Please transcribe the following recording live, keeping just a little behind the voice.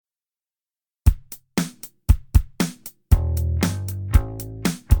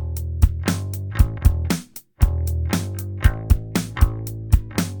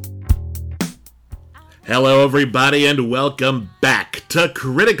Hello, everybody, and welcome back to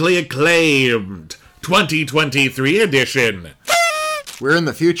Critically Acclaimed 2023 edition. We're in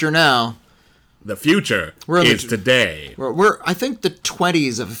the future now. The future is today. I think the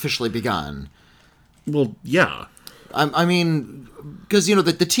 20s have officially begun. Well, yeah. I mean, because, you know,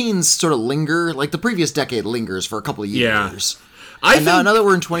 the teens sort of linger. Like, the previous decade lingers for a couple of years. Yeah. Now that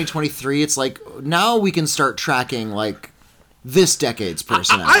we're in 2023, it's like, now we can start tracking, like, this decade's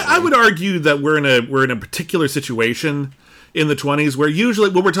personality. I would argue that we're in a particular situation in the 20s where usually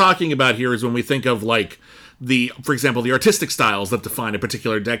what we're talking about here is when we think of, like, for example, the artistic styles that define a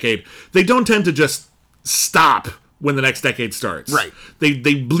particular decade, they don't tend to just stop when the next decade starts. Right.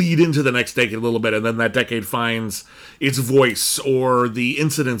 They bleed into the next decade a little bit, and then that decade finds its voice, or the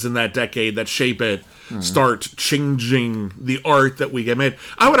incidents in that decade that shape it start changing the art that we get made.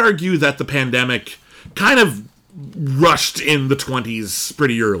 I would argue that the pandemic kind of rushed in the 20s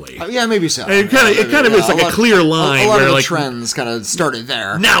pretty early. Yeah, maybe so. It kind of is like a clear line. A lot where, of the like, trends kind of started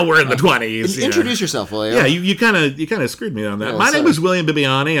there. Now we're in the 20s. Introduce yourself, William. Yeah, you kind of screwed me on that. My name is William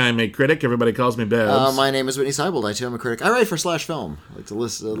Bibiani. I'm a critic. Everybody calls me Bibbs. My name is Whitney Seibold. I too am a critic. I write for Slash Film. I like to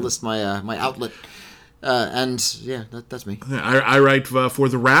list my my outlet. And yeah, that's me. I write for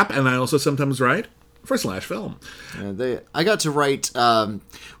The Wrap, and I also sometimes write for Slash Film. I got to write.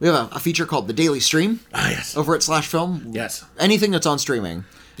 We have a feature called The Daily Stream. Ah, yes. Over at Slash Film. Yes. Anything that's on streaming.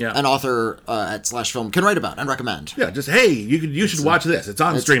 Yeah. An author at Slash Film can write about and recommend. Yeah, just, hey, you should watch this. It's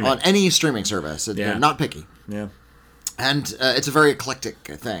on streaming. On any streaming service. Not picky. Yeah. And it's a very eclectic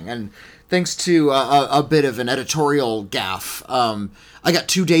thing. And thanks to a bit of an editorial gaffe, I got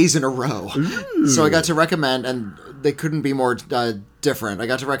 2 days in a row. Ooh. So I got to recommend, and they couldn't be more different. I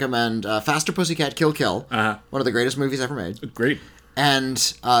got to recommend Faster Pussycat Kill Kill, one of the greatest movies ever made. Great. And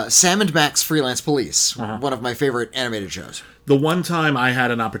Sam and Max Freelance Police, one of my favorite animated shows. The one time I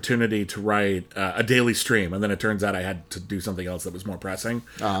had an opportunity to write a daily stream, and then it turns out I had to do something else that was more pressing.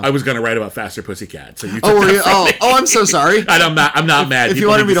 I was going to write about Faster Pussycat, so you took that from me. I'm so sorry. I'm not mad. If you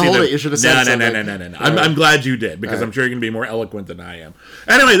wanted me to hold it, you should have said something. No. I'm glad you did, because I'm sure you're going to be more eloquent than I am.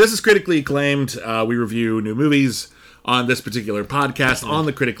 Anyway, this is Critically Acclaimed. We review new movies on this particular podcast on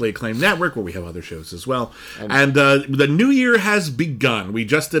the Critically Acclaimed Network, where we have other shows as well. And the new year has begun. We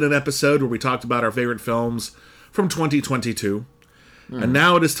just did an episode where we talked about our favorite films from 2022. And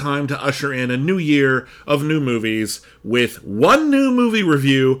now it is time to usher in a new year of new movies with one new movie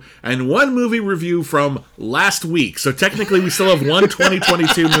review and one movie review from last week. So technically we still have one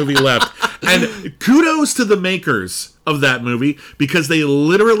 2022 movie left. And kudos to the makers of that movie, because they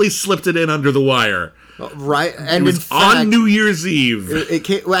literally slipped it in under the wire. Right, and it was in fact, on New Year's Eve.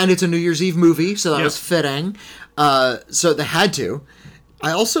 And it's a New Year's Eve movie, so that was fitting. So they had to.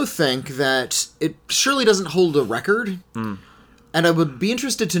 I also think that it surely doesn't hold a record, and I would be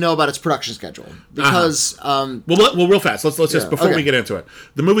interested to know about its production schedule, because well, real fast. Let's just before we get into it,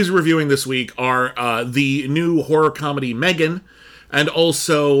 the movies we're reviewing this week are the new horror comedy Megan, and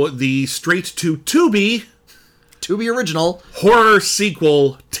also the straight to Tubi original horror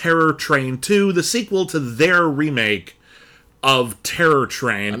sequel Terror Train 2, the sequel to their remake of Terror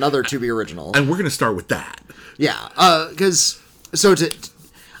Train. Another Tubi original. And we're going to start with that. Yeah, because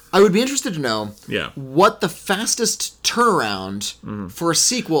I would be interested to know what the fastest turnaround for a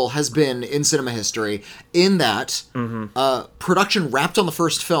sequel has been in cinema history, in that production wrapped on the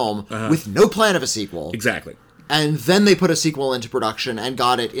first film with no plan of a sequel. Exactly. And then they put a sequel into production and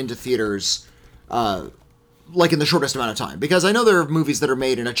got it into theaters like in the shortest amount of time. Because I know there are movies that are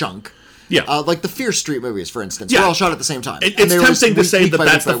made in a chunk. Yeah. Like the Fear Street movies, for instance. Were all shot at the same time. It's tempting to say that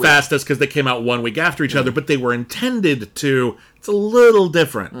that's the fastest because they came out 1 week after each other, but they were intended to. It's a little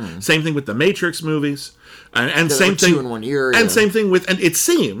different. Same thing with the Matrix movies. And same thing 2 in 1 year. And same thing with, and it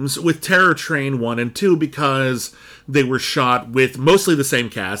seems, with Terror Train 1 and 2, because they were shot with mostly the same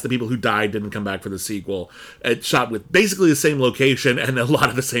cast. The people who died didn't come back for the sequel. It shot with basically the same location and a lot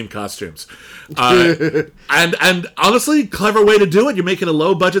of the same costumes. And honestly, clever way to do it. You're making a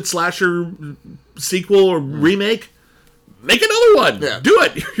low budget slasher sequel or remake. Make another one. Yeah. Do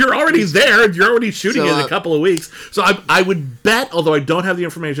it. You're already there. You're already shooting it in a couple of weeks. So I would bet, although I don't have the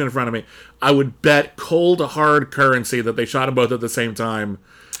information in front of me, I would bet cold hard currency that they shot them both at the same time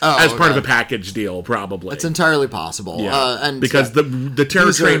as part of a package deal, probably. It's entirely possible. Yeah. Because the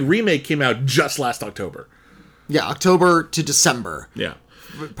Terror Train remake came out just last October. Yeah, October to December. Yeah.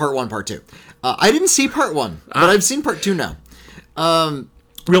 Part 1, Part 2. I didn't see Part 1, but I've seen Part 2 now.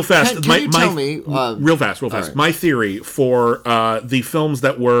 Real fast. Can you tell me? Real fast. Right. My theory for the films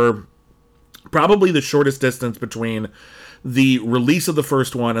that were probably the shortest distance between the release of the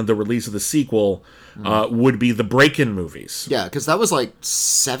first one and the release of the sequel would be the Breakin' movies. Yeah, because that was like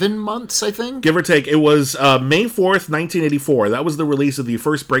 7 months, I think. Give or take. It was May 4th, 1984. That was the release of the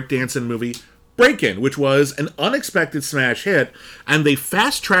first breakdancing movie, Breakin', which was an unexpected smash hit, and they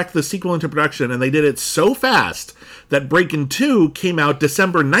fast-tracked the sequel into production, and they did it so fast that Breakin' 2 came out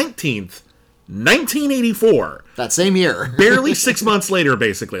December 19th, 1984. That same year. Barely 6 months later,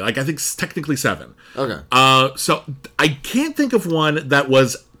 basically. Like, I think technically 7. Okay. So I can't think of one that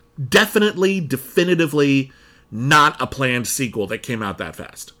was definitively not a planned sequel that came out that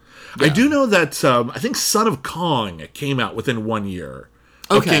fast. Yeah. I do know that I think Son of Kong came out within 1 year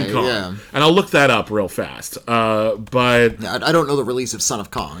of King Kong. Yeah. And I'll look that up real fast. But yeah, I don't know the release of Son of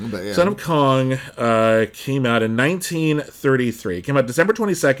Kong, but yeah. Son of Kong came out in 1933. It came out December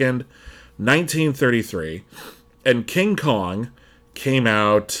 22nd, 1933. And King Kong came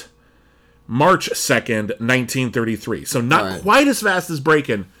out March 2nd, 1933. So not quite as fast as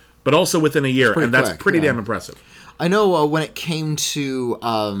Breakin', but also within a year. And that's pretty damn impressive. I know when it came to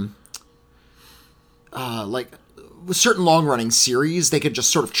like certain long-running series, they could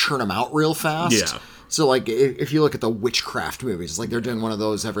just sort of churn them out real fast. Yeah. So, like, if you look at the witchcraft movies, it's like they're doing one of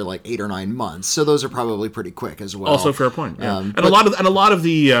those every, like, 8 or 9 months. So those are probably pretty quick as well. Also, fair point. Yeah. And a lot of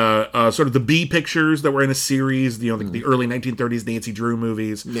the sort of the B pictures that were in a series, the early 1930s Nancy Drew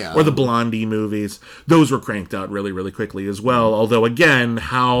movies, or the Blondie movies, those were cranked out really, really quickly as well. Although, again,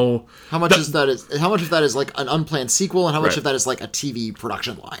 how much of that is like an unplanned sequel, and how much of that is like a TV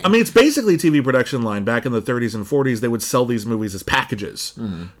production line? I mean, it's basically a TV production line. Back in the 30s and 40s, they would sell these movies as packages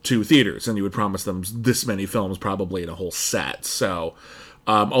to theaters, and you would promise them this many films probably in a whole set. So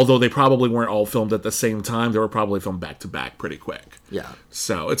although they probably weren't all filmed at the same time, they were probably filmed back to back pretty quick. Yeah.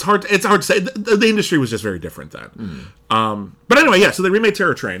 So it's hard to say. The industry was just very different then. But anyway, yeah, so they remade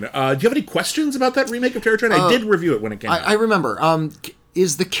Terror Train. Do you have any questions about that remake of Terror Train? I did review it when it came out. I remember.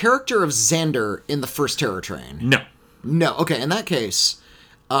 Is the character of Xander in the first Terror Train? No. Okay, in that case,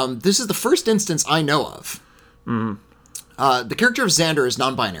 this is the first instance I know of. The character of Xander is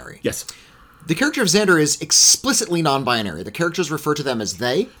non-binary. Yes. The character of Xander is explicitly non-binary. The characters refer to them as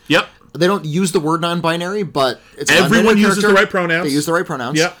they. Yep. They don't use the word non-binary, but it's everyone uses the right pronouns. They use the right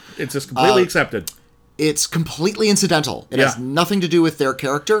pronouns. Yep. It's just completely accepted. It's completely incidental. It has nothing to do with their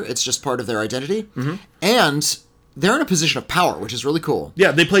character. It's just part of their identity. And they're in a position of power, which is really cool.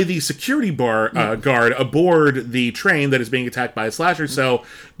 Yeah, they play the security guard aboard the train that is being attacked by a slasher. So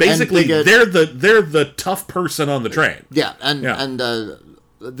basically, they're the tough person on the train. Yeah, and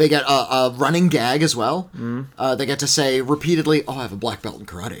they get a running gag as well. They get to say repeatedly, "Oh, I have a black belt in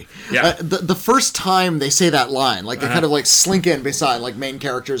karate." Yeah. The first time they say that line, like they kind of like slink in beside like main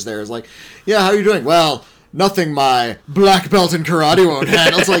characters. There is like, "Yeah, how are you doing?" "Well, nothing my black belt in karate won't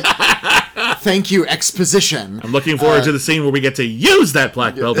handle." It's like, thank you, exposition. I'm looking forward to the scene where we get to use that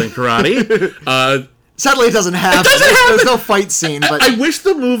black belt in karate. Sadly, it doesn't happen. There's no fight scene. But I wish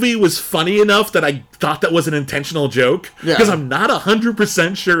the movie was funny enough that I thought that was an intentional joke. Because I'm not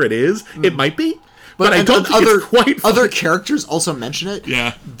 100% sure it is. It might be. But I don't think it's quite funny. Other characters also mention it.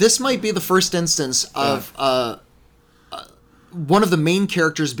 Yeah. This might be the first instance of one of the main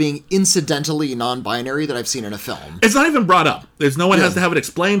characters being incidentally non-binary that I've seen in a film. It's not even brought up. There's no one has to have it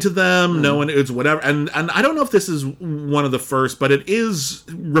explained to them. No one, it's whatever. And I don't know if this is one of the first, but it is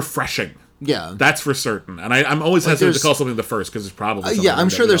refreshing. Yeah. That's for certain. And I'm always hesitant to call something the first because it's probably something I'm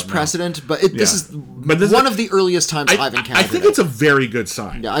sure there's precedent, but this is one of the earliest times I've encountered I think it's a very good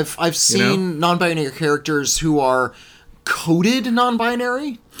sign. Yeah, I've seen non-binary characters who are coded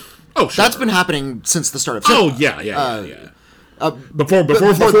non-binary. Oh, sure. That's been happening since the start of cinema. Oh, yeah. Before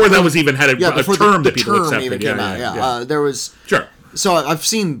that was even had a term that people accepted. Even came out. There was... Sure. So I've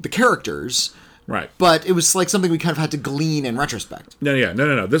seen the characters... Right. But it was like something we kind of had to glean in retrospect. No.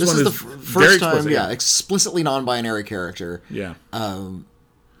 This one is the first time, explicitly non-binary character. Yeah.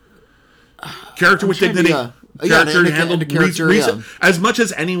 Character with dignity. Character as much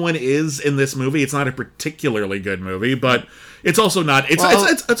as anyone is in this movie, it's not a particularly good movie, but it's also not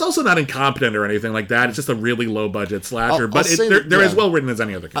it's also not incompetent or anything like that. It's just a really low budget slasher, but they're as well written as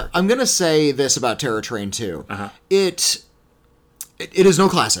any other character. I'm gonna say this about Terror Train 2. It is no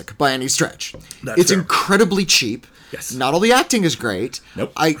classic by any stretch. It's incredibly cheap. Yes. Not all the acting is great.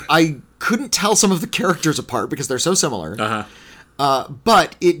 Nope. I couldn't tell some of the characters apart because they're so similar.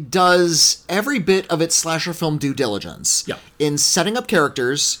 But it does every bit of its slasher film due diligence in setting up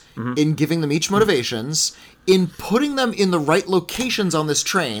characters, in giving them each motivations, in putting them in the right locations on this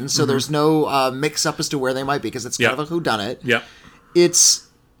train, so there's no mix-up as to where they might be, because it's kind of a whodunit. Yep. It's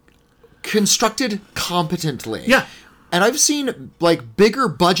constructed competently. Yeah. And I've seen, like, bigger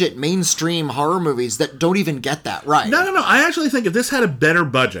budget mainstream horror movies that don't even get that right. No. I actually think if this had a better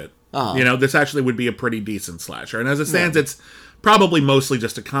budget, this actually would be a pretty decent slasher. And as it stands, it's probably mostly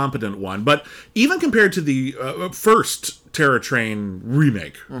just a competent one. But even compared to the first Terror Train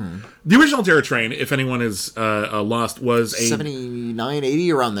remake, the original Terror Train, if anyone is lost, was a 79,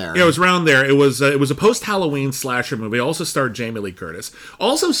 80, around there. Yeah, it was around there. It was a post-Halloween slasher movie. It also starred Jamie Lee Curtis.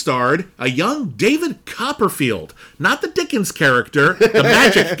 Also starred a young David Copperfield, not the Dickens character, the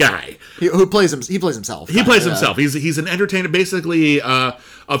magic guy. He plays himself. He plays himself. He's an entertainer. Basically, a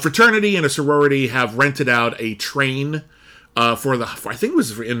fraternity and a sorority have rented out a train. I think it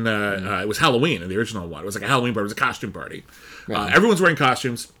was it was Halloween in the original one. It was like a Halloween party. It was a costume party. Everyone's wearing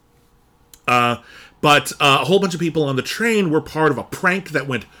costumes. But a whole bunch of people on the train were part of a prank that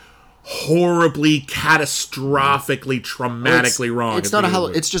went horribly, catastrophically, traumatically wrong. It's not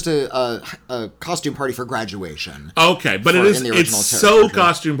it's just a costume party for graduation. Okay, but it's so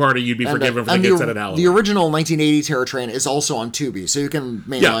costume party you'd be forgiven for the kids at Halloween. The original 1980 Terror Train is also on Tubi, so you can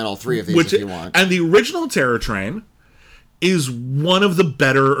mainline all three of these if you want. And the original Terror Train is one of the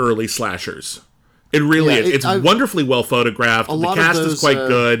better early slashers. It really is. It's wonderfully well photographed. The cast is quite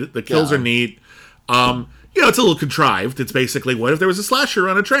good. The kills are neat. It's a little contrived. It's basically, what if there was a slasher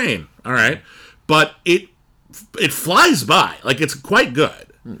on a train? All right. But it flies by. Like, it's quite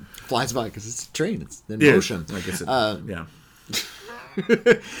good. Flies by because it's a train. It's in motion. I guess yeah.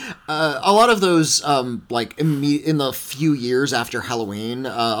 A lot of those, in the few years after Halloween,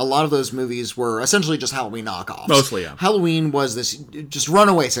 a lot of those movies were essentially just Halloween knockoffs. Mostly, yeah. Halloween was this just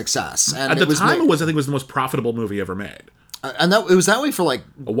runaway success, and at the time, I think it was the most profitable movie ever made, and it was that way for like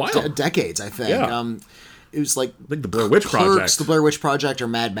a while, decades. I think. Yeah. It was like the Blair Witch Project, the Blair Witch Project, or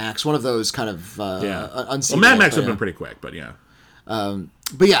Mad Max. One of those kind of unseen. Well, Mad Max would have been pretty quick, but yeah.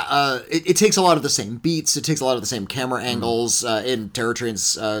 It takes a lot of the same beats. It takes a lot of the same camera angles. In Terror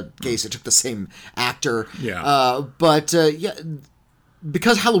Train's case, it took the same actor. Yeah.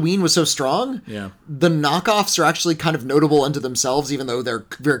 Because Halloween was so strong, the knockoffs are actually kind of notable unto themselves, even though they're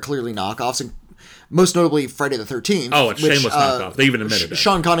very clearly knockoffs. And most notably, Friday the 13th. Oh, it's shameless knockoff. They even admitted it.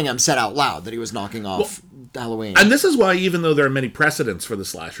 Sean Cunningham said out loud that he was knocking off Halloween. And this is why, even though there are many precedents for the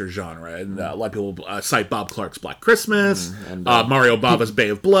slasher genre, and a lot of people cite Bob Clark's Black Christmas, and Mario Bava's Bay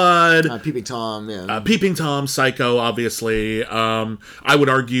of Blood, Peeping Tom, Peeping Tom, Psycho, obviously. I would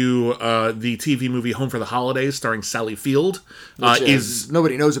argue the TV movie Home for the Holidays, starring Sally Field, is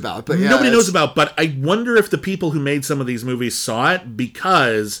nobody knows about. But nobody knows about. But I wonder if the people who made some of these movies saw it,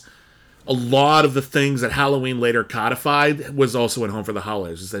 because a lot of the things that Halloween later codified was also in Home for the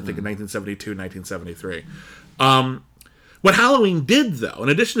Holidays, I think in 1972, 1973. What Halloween did, though, in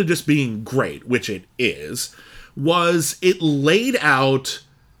addition to just being great, which it is, was it laid out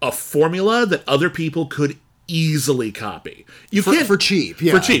a formula that other people could easily copy. For cheap.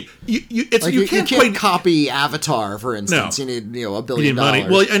 For cheap. You can't copy Avatar, for instance. No. You need $1 billion. Money.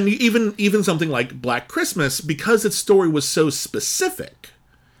 Well, and even something like Black Christmas, because its story was so specific,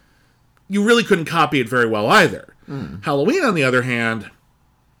 you really couldn't copy it very well either. Halloween, on the other hand,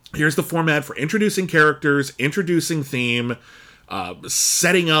 here's the format for introducing characters, introducing theme,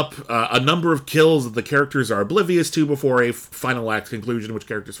 setting up a number of kills that the characters are oblivious to before a final act conclusion, which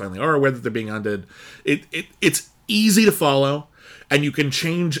characters finally are, whether they're being hunted. It's easy to follow, and you can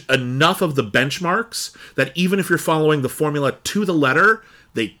change enough of the benchmarks that even if you're following the formula to the letter,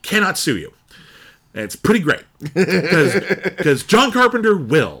 they cannot sue you. And it's pretty great, because John Carpenter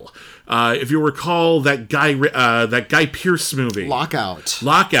will. If you recall that Guy Pearce movie,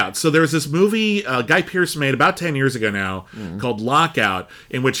 Lockout. So there was this movie Guy Pearce made about 10 years ago now called Lockout,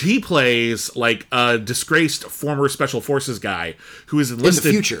 in which he plays like a disgraced former special forces guy who is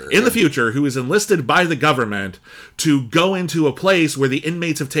enlisted in the future, who is enlisted by the government to go into a place where the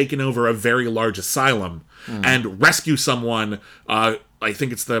inmates have taken over a very large asylum and rescue someone. I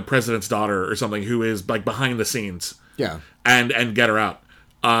think it's the president's daughter or something, who is like behind the scenes. Yeah. And get her out.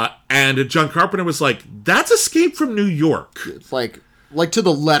 And John Carpenter was like, that's Escape from New York. It's like to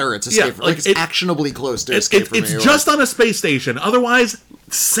the letter, it's Escape from, it's actionably close to Escape from New York. It's just on a space station. Otherwise,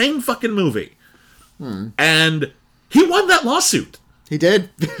 same fucking movie. And he won that lawsuit. He did.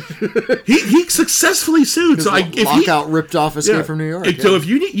 he successfully sued. So Lockout ripped off Escape from New York. So if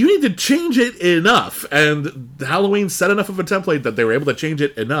you need to change it enough, and Halloween set enough of a template that they were able to change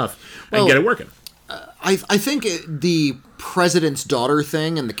it enough and get it working. I think the president's daughter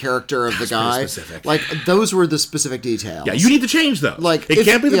thing and the character of the guy, like, those were the specific details. Yeah, you need to change those. Like, it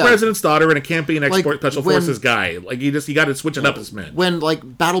can't be the president's daughter, and it can't be an special forces guy. Like, you got to switch it up as men. When,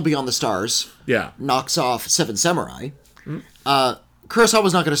 like, Battle Beyond the Stars knocks off Seven Samurai,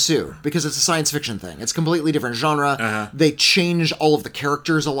 Kurosawa's not going to sue because it's a science fiction thing. It's a completely different genre. They change all of the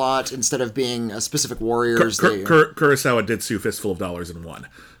characters a lot instead of being specific warriors. Kurosawa did sue Fistful of Dollars and won.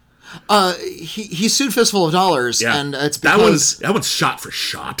 He sued Fistful of Dollars, and it's because that one's shot for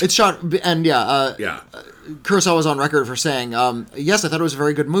shot. It's shot, and Kurosawa was on record for saying, "Yes, I thought it was a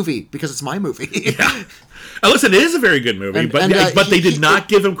very good movie because it's my movie." Yeah. Listen, it is a very good movie, but they did not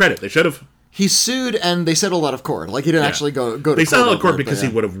give him credit. They should have. He sued, and they settled out of court. Like, he didn't actually go to court. They settled out of court because he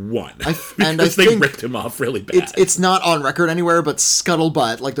would have won. Because they ripped him off really bad. It's not on record anywhere, but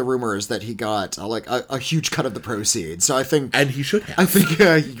scuttlebutt, like the rumors that he got a huge cut of the proceeds. So I think... And he should have. I think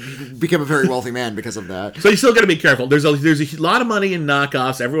he became a very wealthy man because of that. So you still got to be careful. There's a lot of money in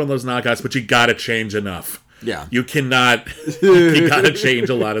knockoffs. Everyone loves knockoffs, but you got to change enough. Yeah. You cannot... you got to change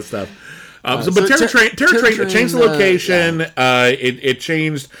a lot of stuff. Terror Train changed the location. It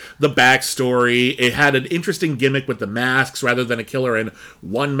changed the backstory. It had an interesting gimmick with the masks rather than a killer in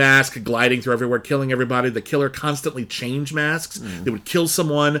one mask gliding through everywhere, killing everybody. The killer constantly changed masks. They would kill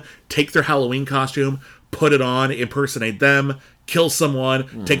someone, take their Halloween costume, put it on, impersonate them, kill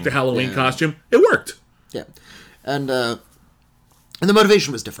someone, take their Halloween costume. It worked. Yeah, and the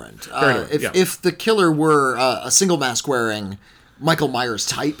motivation was different. If the killer were a single mask wearing Michael Myers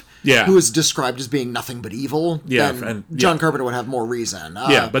type. Yeah. Who is described as being nothing but evil, then John Carpenter would have more reason.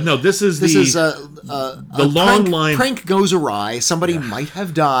 But no, this is the long line. Prank goes awry. Somebody might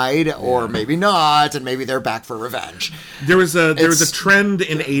have died, or maybe not, and maybe they're back for revenge. There was a trend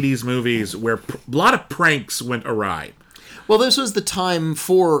in 80s movies where a lot of pranks went awry. Well, this was the time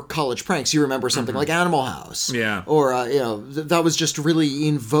for college pranks. You remember something like Animal House. Yeah. Or, that was just really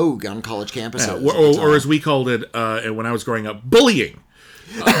in vogue on college campuses. Yeah. Or as we called it when I was growing up, bullying.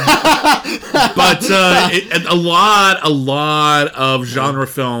 But a lot of genre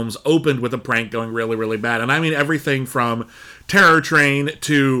films opened with a prank going really, really bad. And I mean everything from Terror Train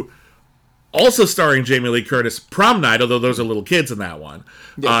to also starring Jamie Lee Curtis, Prom Night, although those are little kids in that one.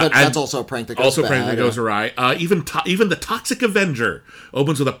 Yeah, that's also a prank that goes bad. Prank that goes awry. Even The Toxic Avenger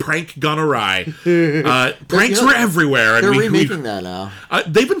opens with a prank gone awry. Pranks were everywhere. And they're remaking that now.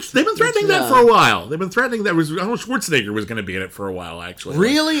 They've been threatening that for a while. They've been threatening that. Arnold Schwarzenegger was going to be in it for a while, actually.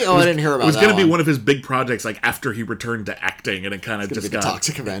 Really? I didn't hear about that. It was going to be one of his big projects, like after he returned to acting, and it kind of just got... The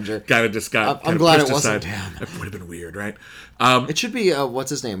Toxic Avenger. I'm glad it wasn't him. It would have been weird, right? It should be, what's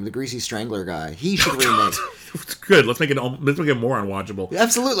his name? The Greasy Strangler guy. He should remake. Good. Let's make it more unwatchable.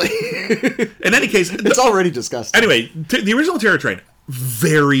 Absolutely. In any case, it's already disgusting. Anyway, the original Terror Train,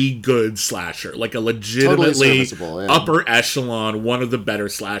 very good slasher, like a legitimately upper echelon, one of the better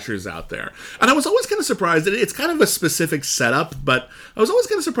slashers out there. And I was always kind of surprised that it's kind of a specific setup, but I was always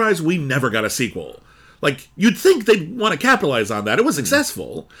kind of surprised we never got a sequel. Like, you'd think they'd want to capitalize on that. It was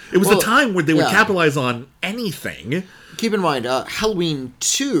successful. It was the time where they would capitalize on anything. Keep in mind, Halloween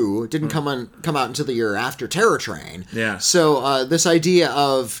 2 didn't come out until the year after Terror Train. Yeah. So this idea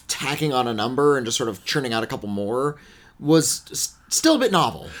of tacking on a number and just sort of churning out a couple more was still a bit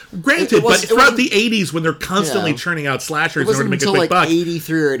novel. Granted, but throughout the 80s, when they're constantly churning out slashers in order to make a quick buck. It wasn't until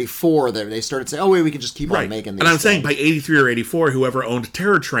 83 or 84 that they started saying, oh, wait, we can just keep on making these. And I'm saying by 83 or 84, whoever owned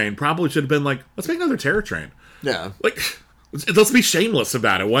Terror Train probably should have been like, let's make another Terror Train. Yeah. Like, let's be shameless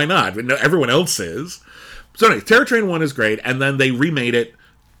about it. Why not? Everyone else is. So anyway, Terror Train 1 is great, and then they remade it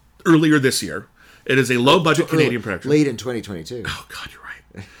earlier this year. It is a low-budget Canadian production. Late in 2022. Oh, God, you're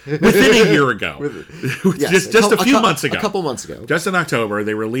right. Within a year ago. Just a few months ago. A couple months ago. Just in October,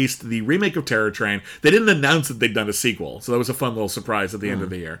 they released the remake of Terror Train. They didn't announce that they'd done a sequel, so that was a fun little surprise at the end of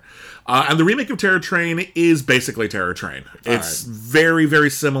the year. And the remake of Terror Train is basically Terror Train. It's very, very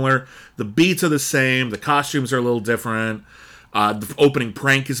similar. The beats are the same. The costumes are a little different. The opening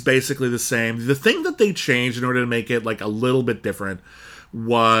prank is basically the same. The thing that they changed in order to make it like a little bit different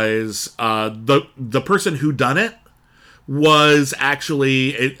was the person who done it was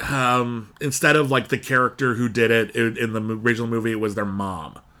actually instead of like the character who did it in the original movie, it was their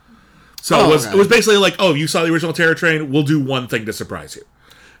mom. So it was basically like, oh, you saw the original Terror Train, we'll do one thing to surprise you.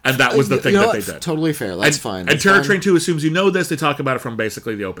 And that was the thing that they did. Totally fair. That's fine. And Terror Train 2 assumes you know this. They talk about it from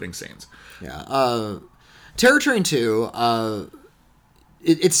basically the opening scenes. Yeah. Terror Train 2,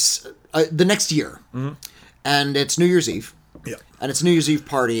 it's the next year. Mm-hmm. And it's New Year's Eve. Yeah. And it's a New Year's Eve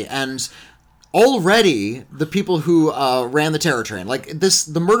party. And already the people who ran the Terror Train,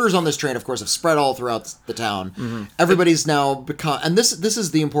 the murders on this train, of course, have spread all throughout the town. Mm-hmm. Everybody's now become... And this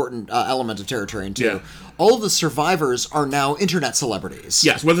is the important element of Terror Train 2. Yeah. All of the survivors are now internet celebrities.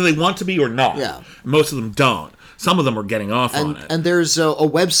 Yes, whether they want to be or not. Yeah. Most of them don't. some of them were getting off on it. And there's a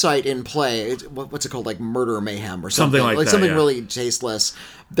website in play. What's it called? Like Murder Mayhem or something like that, something really tasteless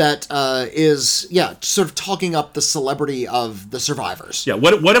that is sort of talking up the celebrity of the survivors. Yeah.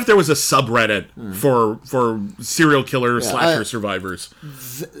 What if there was a subreddit for serial killer slasher survivors?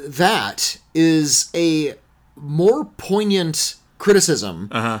 That is a more poignant criticism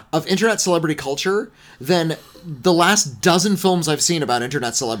of internet celebrity culture than the last dozen films I've seen about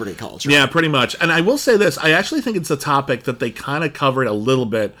internet celebrity culture. Yeah, pretty much. And I will say this, I actually think it's a topic that they kind of covered a little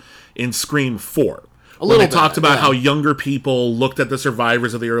bit in Scream 4. They talked about how younger people looked at the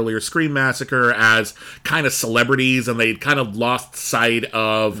survivors of the earlier Scream massacre as kind of celebrities, and they'd kind of lost sight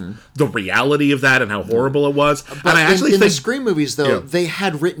of the reality of that and how horrible it was. But and I actually think the Scream movies, though, they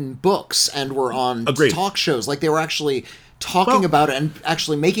had written books and were on talk shows. Like, they were actually talking about it and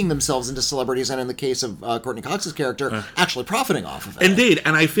actually making themselves into celebrities, and in the case of Courtney Cox's character, actually profiting off of it. Indeed,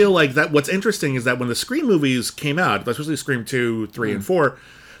 and I feel like that what's interesting is that when the Scream movies came out, especially Scream 2, 3, and 4,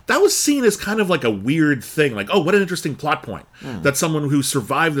 that was seen as kind of like a weird thing. Like, oh, what an interesting plot point. That someone who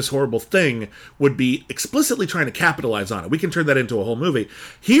survived this horrible thing would be explicitly trying to capitalize on it. We can turn that into a whole movie.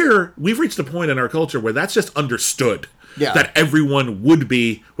 Here, we've reached a point in our culture where that's just understood. Yeah. That everyone would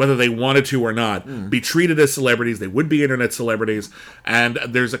be, whether they wanted to or not, be treated as celebrities. They would be internet celebrities. And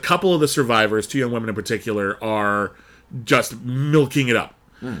there's a couple of the survivors, 2 young women in particular, are just milking it up.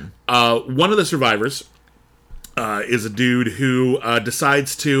 One of the survivors is a dude who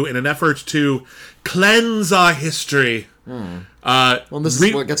decides to, in an effort to cleanse our history... well, this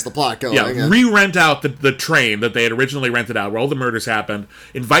is what gets the plot going. Yeah, re-rent out the train that they had originally rented out, where all the murders happened,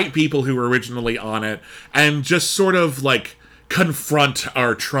 invite people who were originally on it, and just sort of, like, confront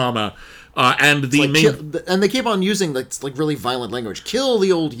our trauma. And they keep on using, like really violent language. Kill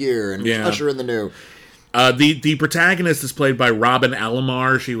the old year and usher in the new. The protagonist is played by Robin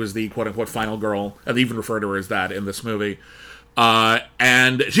Alomar. She was the quote-unquote final girl. They even refer to her as that in this movie.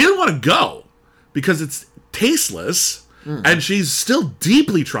 And she doesn't want to go because it's tasteless. And she's still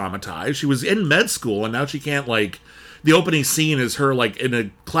deeply traumatized. She was in med school, and now she can't, like... The opening scene is her, like, in a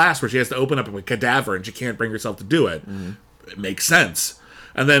class where she has to open up a cadaver, and she can't bring herself to do it. It makes sense.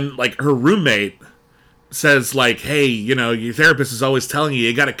 And then, like, her roommate says, like, hey, you know, your therapist is always telling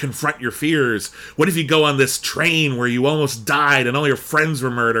you gotta confront your fears. What if you go on this train where you almost died and all your friends were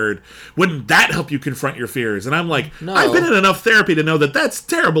murdered? Wouldn't that help you confront your fears? And I'm like, no. I've been in enough therapy to know that that's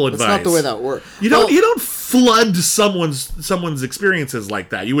terrible advice. That's not the way that works. You don't flood someone's experiences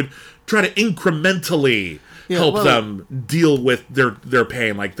like that. You would try to incrementally help them deal with their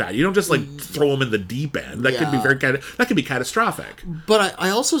pain like that. You don't just like throw them in the deep end. That could be catastrophic. But I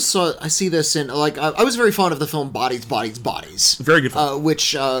also see this in, like, I was very fond of the film Bodies, Bodies, Bodies. Very good film.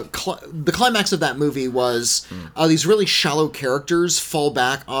 Which the climax of that movie was these really shallow characters fall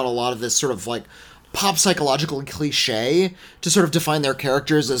back on a lot of this sort of like pop psychological cliche to sort of define their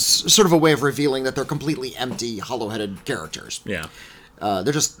characters as sort of a way of revealing that they're completely empty, hollow-headed characters. Yeah.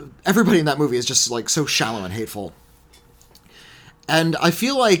 They're just... Everybody in that movie is just, like, so shallow and hateful. And I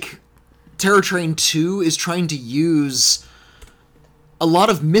feel like Terror Train 2 is trying to use a lot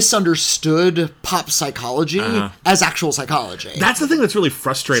of misunderstood pop psychology as actual psychology. That's the thing that's really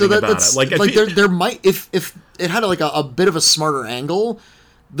frustrating about it. Like there might... If it had, like, a bit of a smarter angle...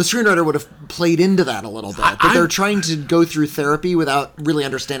 The screenwriter would have played into that a little bit. But they're trying to go through therapy without really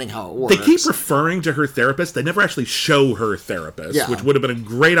understanding how it works. They keep referring to her therapist. They never actually show her therapist, which would have been a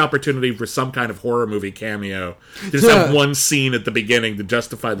great opportunity for some kind of horror movie cameo. Just have one scene at the beginning to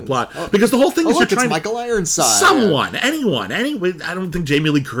justify the plot. Because the whole thing is you're trying to... Michael Ironside. Someone, anyone. I don't think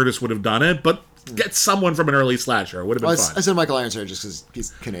Jamie Lee Curtis would have done it, but... Get someone from an early slasher. It would have been fun. I said Michael Ironside just because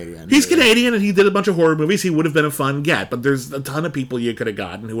he's Canadian. He's Canadian, and he did a bunch of horror movies. He would have been a fun get, but there's a ton of people you could have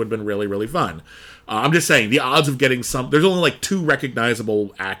gotten who would have been really, really fun. I'm just saying, the odds of getting there's only like 2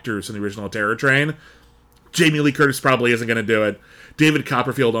 recognizable actors in the original Terror Train. Jamie Lee Curtis probably isn't going to do it. David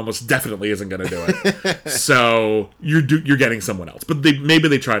Copperfield almost definitely isn't going to do it. So you're getting someone else. But maybe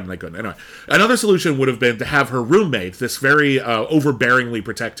they tried and they couldn't. Anyway, another solution would have been to have her roommate, this very overbearingly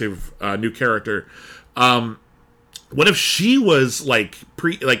protective new character. What if she was like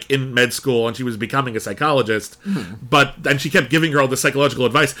in med school and she was becoming a psychologist, but then she kept giving her all the psychological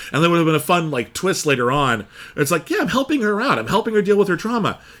advice, and there would have been a fun like twist later on. It's like, yeah, I'm helping her out. I'm helping her deal with her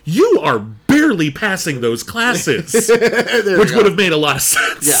trauma. You are barely passing those classes, which would have made a lot of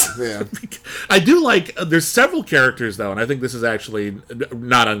sense. Yeah. I do like. There's several characters though, and I think this is actually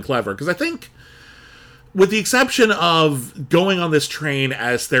not unclever because I think. With the exception of going on this train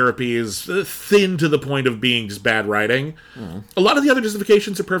as therapy is thin to the point of being just bad writing, a lot of the other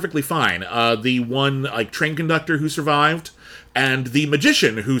justifications are perfectly fine. The one like train conductor who survived, and the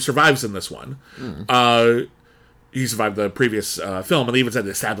magician who survives in this one, he survived the previous film, and they even said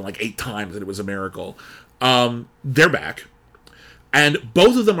they stabbed him like 8 times, and it was a miracle. They're back, and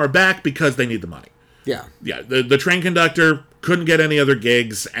both of them are back because they need the money. Yeah. Yeah, the train conductor couldn't get any other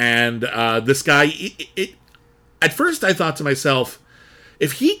gigs, and this guy... At first, I thought to myself,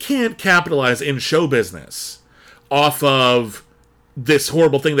 if he can't capitalize in show business off of this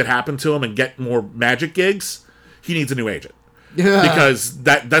horrible thing that happened to him and get more magic gigs, he needs a new agent. Yeah. Because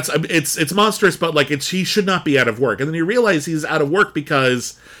it's monstrous, but like he should not be out of work. And then you realize he's out of work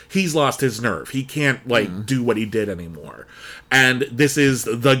because he's lost his nerve. He can't do what he did anymore. And this is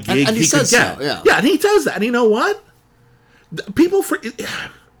the gig and he could get. So, yeah, and he does that. And you know what?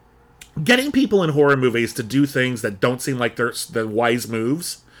 Getting people in horror movies to do things that don't seem like they're the wise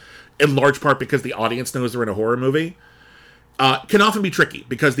moves, in large part because the audience knows they're in a horror movie, can often be tricky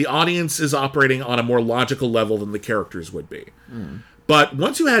because the audience is operating on a more logical level than the characters would be. But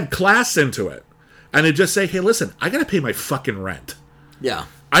once you add class into it, and it just say, hey, listen, I gotta pay my fucking rent. Yeah.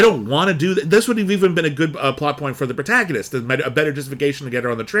 I don't want to do that. This would have even been a good plot point for the protagonist. A better justification to get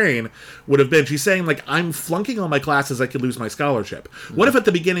her on the train would have been, she's saying, like, I'm flunking all my classes, I could lose my scholarship. What if at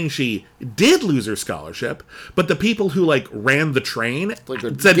the beginning she did lose her scholarship, but the people who, like, ran the train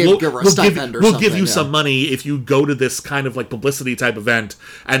said, we'll give you some money if you go to this kind of, like, publicity type event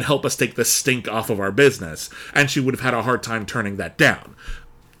and help us take the stink off of our business. And she would have had a hard time turning that down.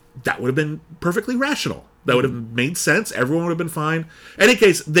 That would have been perfectly rational. That would have made sense. Everyone would have been fine. In any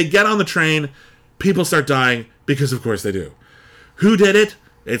case, they get on the train. People start dying because, of course, they do. Who did it?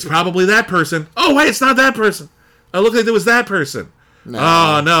 It's probably that person. Oh, wait, it's not that person. It looked like it was that person. No.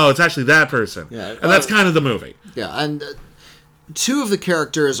 Oh, no, it's actually that person. Yeah, and that's kind of the movie. Yeah, and two of the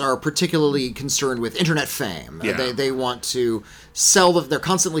characters are particularly concerned with internet fame. Yeah. They want to sell they're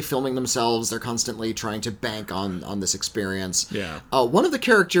constantly filming themselves. They're constantly trying to bank on this experience. Yeah. One of the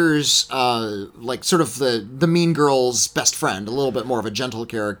characters, like sort of the mean girl's best friend, a little bit more of a gentle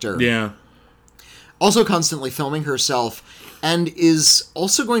character. Yeah. Also constantly filming herself, and is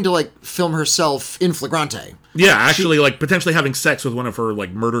also going to like film herself in flagrante. Yeah, actually, like potentially having sex with one of her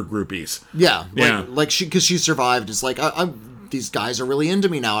like murder groupies. Yeah. Like because she survived. It's like these guys are really into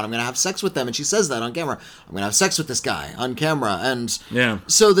me now, and I'm going to have sex with them. And she says that on camera. I'm going to have sex with this guy on camera. And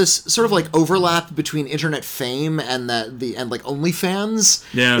so this sort of like overlap between internet fame and like OnlyFans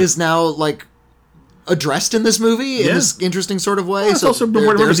is now like addressed in this movie in this interesting sort of way. So also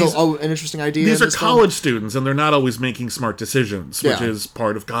there's an interesting idea. These are college students, and they're not always making smart decisions, which is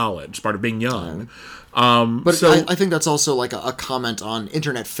part of college, part of being young. But I think that's also like a comment on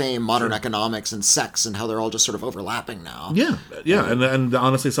internet fame, modern economics, and sex, and how they're all just sort of overlapping now. Yeah, and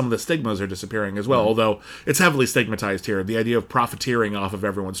honestly, some of the stigmas are disappearing as well. Although it's heavily stigmatized here. The idea of profiteering off of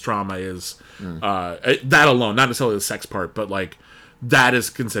everyone's trauma is that alone, not necessarily the sex part, but like that is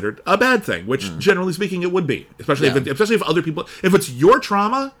considered a bad thing. Which, generally speaking, it would be, especially if other people, if it's your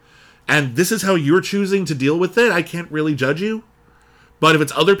trauma, and this is how you're choosing to deal with it. I can't really judge you. But if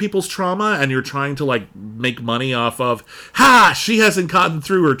it's other people's trauma and you're trying to, like, make money off of, she hasn't gotten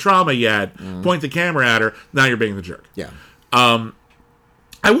through her trauma yet, point the camera at her, now you're being the jerk. Yeah. I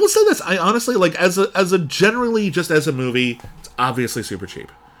will say this, I honestly, like, as a generally, just as a movie, it's obviously super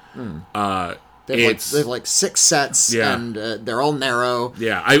cheap. They have like 6 sets, and they're all narrow.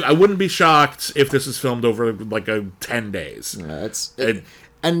 Yeah, I wouldn't be shocked if this is filmed over, like, 10 days.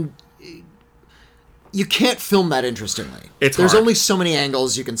 And you can't film that interestingly. There's hard. Only so many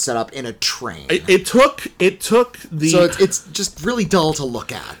angles you can set up in a train. It took the... So it's just really dull to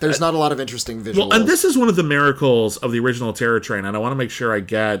look at. There's not a lot of interesting visuals. Well, and this is one of the miracles of the original Terror Train, and I want to make sure I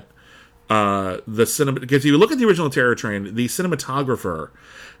get the cinema... Because if you look at the original Terror Train, the cinematographer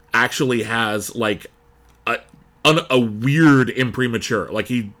actually has, like, a weird imprimatur. Like,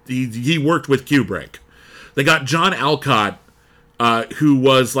 he worked with Kubrick. They got John Alcott, who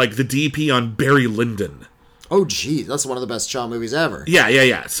was, like, the DP on Barry Lyndon. Oh, geez. That's one of the best Shaw movies ever.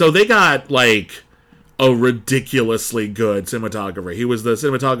 Yeah. So they got, like, a ridiculously good cinematographer. He was the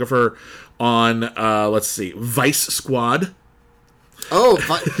cinematographer on, Vice Squad. Oh,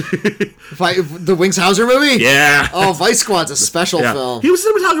 the Wings Hauser movie? Yeah. Oh, Vice Squad's a special film. He was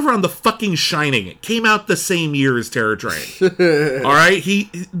cinematographer on The fucking Shining. It came out the same year as Terror Train. All right?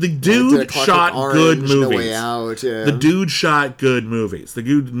 The dude shot good movies. No Way Out, The dude shot good movies. The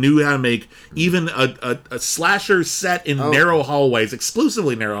dude knew how to make even a slasher set in narrow hallways,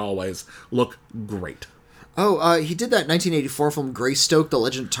 exclusively narrow hallways, look great. Oh, he did that 1984 film Greystoke, The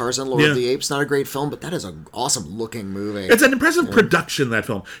Legend of Tarzan, Lord of the Apes. Not a great film, but that is an awesome looking movie. It's an impressive production, that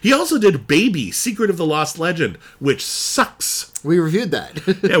film. He also did Baby, Secret of the Lost Legend, which sucks. We reviewed that.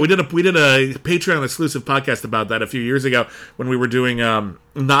 Yeah, we did a Patreon exclusive podcast about that a few years ago when we were doing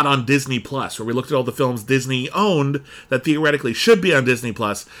Not on Disney Plus, where we looked at all the films Disney owned that theoretically should be on Disney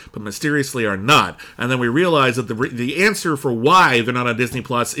Plus, but mysteriously are not. And then we realized that the answer for why they're not on Disney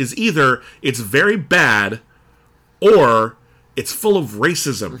Plus is either it's very bad or it's full of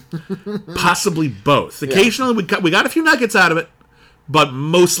racism. Possibly both. Occasionally we got a few nuggets out of it, but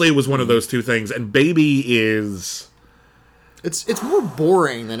mostly it was one of those two things. And Baby is... It's more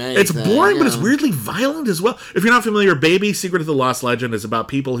boring than anything. It's boring, but it's weirdly violent as well. If you're not familiar, Baby, Secret of the Lost Legend is about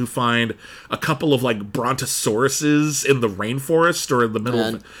people who find a couple of like brontosauruses in the rainforest or in the middle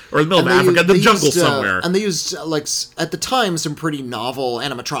of Africa, the jungle somewhere. And they used like at the time some pretty novel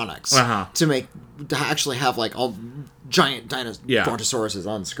animatronics to actually have like all giant brontosauruses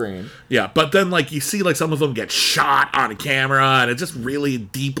on screen. Yeah, but then like you see like some of them get shot on camera, and it's just really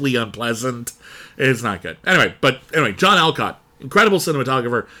deeply unpleasant. It's not good. Anyway, John Alcott, incredible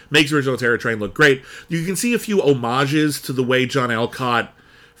cinematographer, makes original Terror Train look great. You can see a few homages to the way John Alcott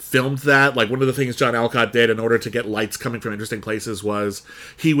filmed that. Like, one of the things John Alcott did in order to get lights coming from interesting places was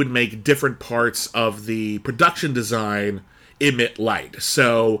he would make different parts of the production design emit light.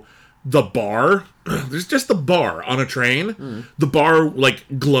 So the bar, there's just the bar on a train. The bar, like,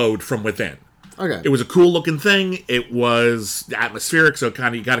 glowed from within. Okay. It was a cool looking thing. It was atmospheric, so you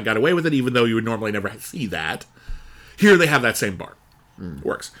kind of got away with it, even though you would normally never see that. Here they have that same bar.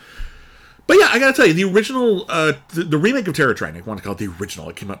 Works. But yeah, I gotta tell you, the original, the remake of Terror Train, I want to call it the original,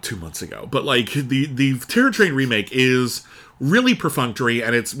 it came out 2 months ago, but like, the Terror Train remake is really perfunctory,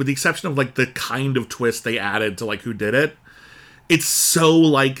 and it's, with the exception of like the kind of twist they added to like who did it, it's so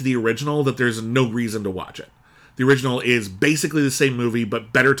like the original that there's no reason to watch it. The original is basically the same movie,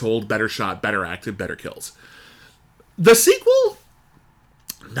 but better told, better shot, better acted, better kills. The sequel,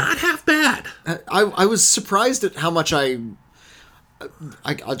 not half bad. I was surprised at how much I'll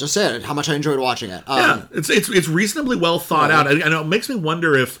just say it, how much I enjoyed watching it. Yeah, it's reasonably well thought out. And it makes me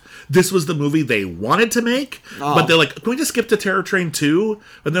wonder if this was the movie they wanted to make, but they're like, can we just skip to Terror Train 2?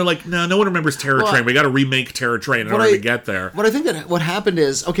 And they're like, no one remembers Terror Train. We got to remake Terror Train in order to get there. But I think that what happened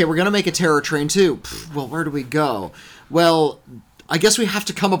is, okay, we're going to make a Terror Train 2. Well, where do we go? Well, I guess we have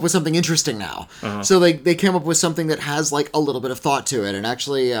to come up with something interesting now. So they came up with something that has like a little bit of thought to it, and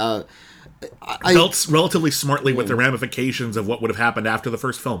actually... I dealt relatively smartly with the ramifications of what would have happened after the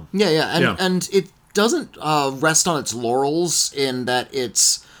first film. And it doesn't rest on its laurels in that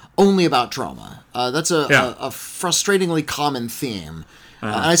it's only about trauma. That's a frustratingly common theme.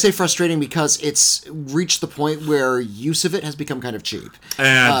 And I say frustrating because it's reached the point where use of it has become kind of cheap.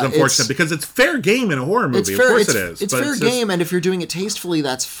 And it's unfortunate because it's fair game in a horror movie. Of course it is. It's fair game, and if you're doing it tastefully,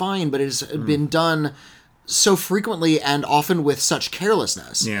 that's fine, but it's been done so frequently and often with such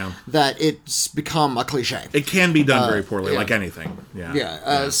carelessness that it's become a cliche. It can be done very poorly, like anything.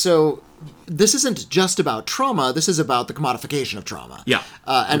 So this isn't just about trauma. This is about the commodification of trauma.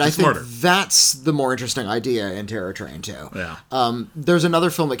 And I think that's the more interesting idea in Terror Train 2. There's another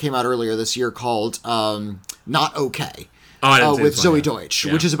film that came out earlier this year called Not Okay. With Zoe Deutsch,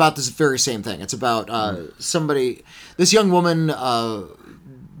 which is about this very same thing. It's about this young woman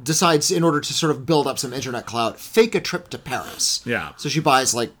decides, in order to sort of build up some internet clout, fake a trip to Paris. So she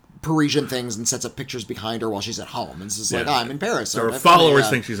buys like Parisian things and sets up pictures behind her while she's at home, and it's just like, I'm in Paris. So her followers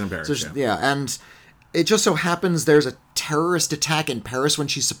think she's in Paris. So and it just so happens there's a terrorist attack in Paris when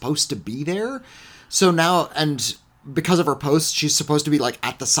she's supposed to be there. So now, and because of her posts, she's supposed to be like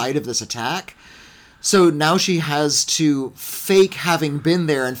at the site of this attack. So now she has to fake having been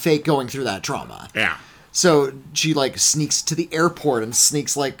there and fake going through that trauma. So she, like, sneaks to the airport and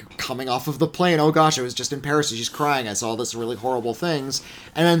sneaks, like, coming off of the plane. Oh, gosh, I was just in Paris. And she's crying. I saw this really horrible things.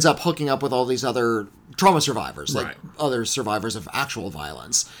 And ends up hooking up with all these other trauma survivors, like other survivors of actual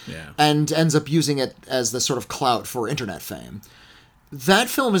violence. And ends up using it as the sort of clout for internet fame. That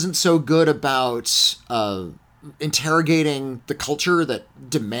film isn't so good about interrogating the culture that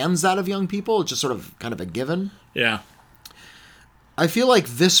demands that of young people. It's just sort of kind of a given. I feel like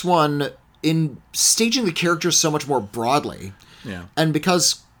this one, in staging the characters so much more broadly, and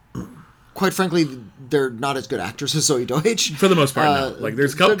because, quite frankly, they're not as good actors as Zoe Deutsch. For the most part, no. Like,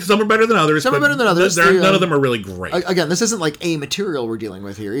 there's some are better than others. Some are better than others. None of them are really great. Again, this isn't like a material we're dealing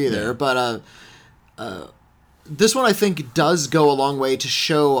with here either, but this one I think does go a long way to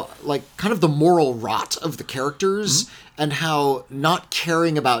show like kind of the moral rot of the characters and how not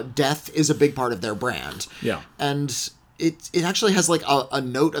caring about death is a big part of their brand. And it actually has like a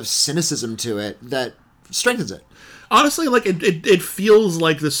note of cynicism to it that strengthens it. Honestly, like it feels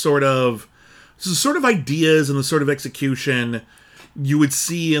like the sort of ideas and the sort of execution you would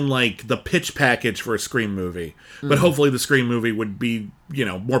see in like the pitch package for a Scream movie. But hopefully the Scream movie would be,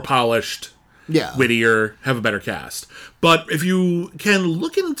 more polished, wittier, have a better cast. But if you can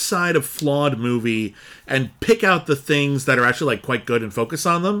look inside a flawed movie and pick out the things that are actually like quite good and focus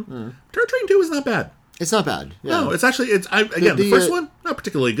on them, Terror Train 2 is not bad. It's not bad. Yeah. No, it's actually, the first one, not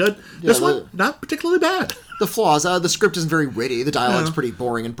particularly good. This one, not particularly bad. The flaws, the script isn't very witty. The dialogue's pretty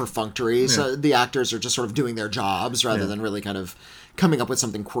boring and perfunctory. So the actors are just sort of doing their jobs rather than really kind of coming up with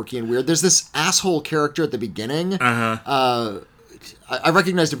something quirky and weird. There's this asshole character at the beginning. I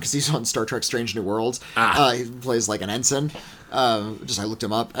recognized him because he's on Star Trek Strange New Worlds. He plays like an ensign. I looked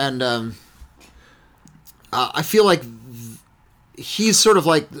him up. And I feel like he's sort of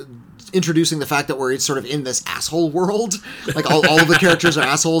like introducing the fact that we're sort of in this asshole world. Like all of the characters are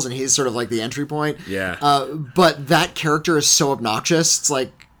assholes and he's sort of like the entry point. Yeah. But that character is so obnoxious. It's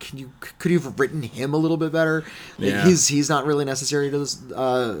like, could you have written him a little bit better? Yeah. He's not really necessary to this,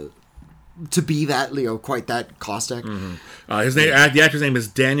 to be that, quite that caustic. His name, the actor's name is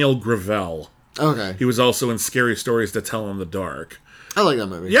Daniel Gravel. Okay. He was also in Scary Stories to Tell in the Dark. I like that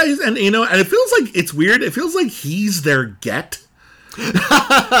movie. Yeah, and it feels like it's weird. It feels like he's their get.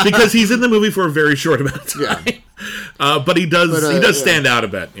 Because he's in the movie for a very short amount of time. Yeah. But he does stand out a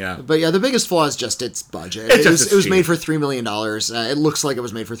bit, yeah. But yeah, the biggest flaw is just its budget. It was made for $3 million. It looks like it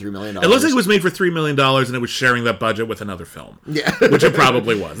was made for $3 million. It looks like it was made for $3 million and it was sharing that budget with another film. Yeah. Which it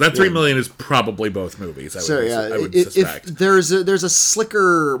probably was. That $3 million is probably both movies, I would suspect. If there's a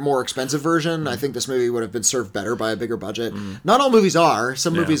slicker, more expensive version, I think this movie would have been served better by a bigger budget. Not all movies are.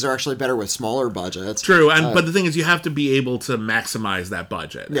 Some movies are actually better with smaller budgets. True, but the thing is you have to be able to maximize that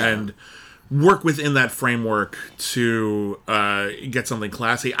budget. Yeah. And work within that framework to get something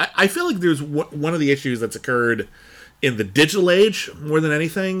classy. I feel like there's one of the issues that's occurred in the digital age more than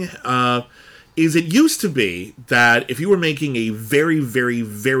anything is it used to be that if you were making a very, very,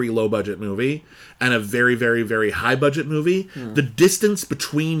 very low budget movie and a very, very, very high budget movie, the distance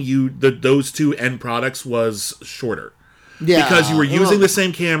between those two end products was shorter. Yeah, because you were using the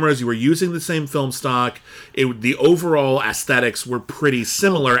same cameras, you were using the same film stock, the overall aesthetics were pretty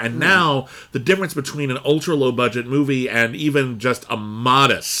similar, and now the difference between an ultra-low budget movie and even just a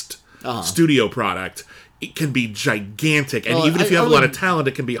modest studio product, it can be gigantic, and even if you have a lot of talent,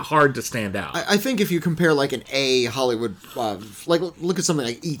 it can be hard to stand out. I think if you compare like an A Hollywood, like look at something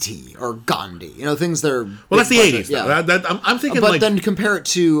like E.T. or Gandhi, things that are that's the budget. 80s. Yeah, I'm thinking, but then compare it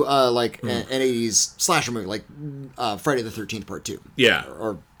to like an 80s slasher movie like Friday the 13th Part 2,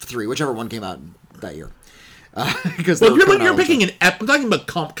 or 3, whichever one came out that year. Because you're picking I'm talking about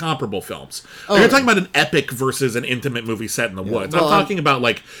comparable films. You're talking about an epic versus an intimate movie set in the woods. I'm talking about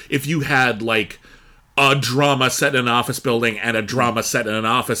like if you had like a drama set in an office building and a drama set in an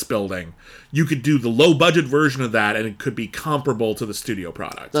office building, you could do the low budget version of that and it could be comparable to the studio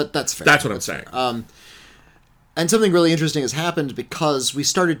product. That's fair. That's what I'm saying. And something really interesting has happened because we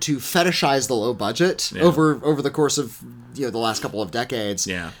started to fetishize the low budget over the course of the last couple of decades.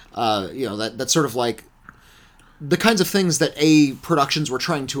 Yeah. That's sort of like the kinds of things that productions were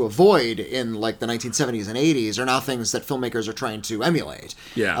trying to avoid in like the 1970s and 80s are now things that filmmakers are trying to emulate.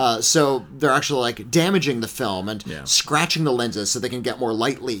 Yeah. So they're actually like damaging the film and scratching the lenses so they can get more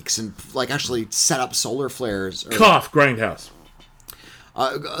light leaks and like actually set up solar flares. Grindhouse.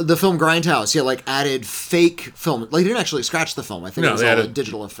 The film Grindhouse, like added fake film. Like they didn't actually scratch the film. I think it was all a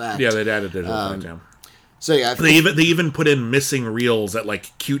digital effect. Yeah, they added digital effect. Yeah. So yeah, they even put in missing reels at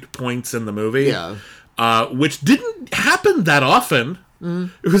like cute points in the movie. Yeah. Which didn't happen that often.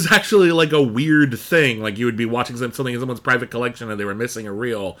 It was actually like a weird thing. Like you would be watching something in someone's private collection and they were missing a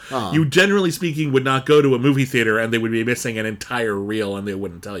reel. You, generally speaking, would not go to a movie theater and they would be missing an entire reel and they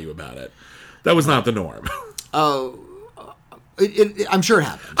wouldn't tell you about it. That was not the norm. I'm sure it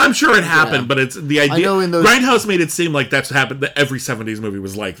happened. I'm sure it happened, but it's the idea. Grindhouse made it seem like that's happened. That every '70s movie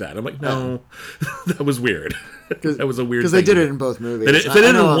was like that. I'm like, no, that was weird. That was a weird. Because they did it in both movies. If they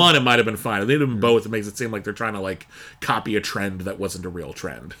did it in one, it might have been fine. If they did it in both, it makes it seem like they're trying to like copy a trend that wasn't a real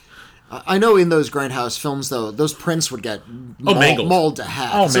trend. I know in those Grindhouse films, though, those prints would get mauled to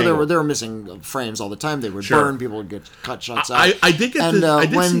heck. So they were missing frames all the time. They would burn. People would get cut shots out. I did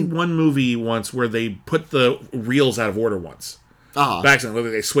see one movie once where they put the reels out of order once. Back then,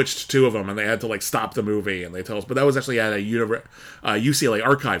 they switched two of them, and they had to like stop the movie, and they tell us. But that was actually at a UCLA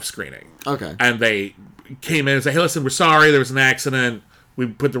archive screening. Okay, and they came in and said, "Hey, listen, we're sorry. There was an accident. We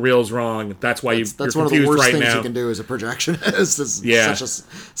put the reels wrong. That's why you're confused right now." That's one of the worst things you can do as a projectionist.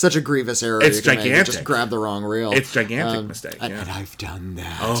 Such a grievous error. It's gigantic. You just grab the wrong reel. It's a gigantic mistake. And I've done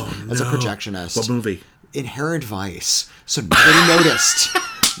that as a projectionist. What movie? Inherent Vice. So nobody noticed.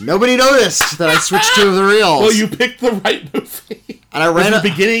 Nobody noticed that I switched two of the reels. Well, you picked the right movie. And I ran at the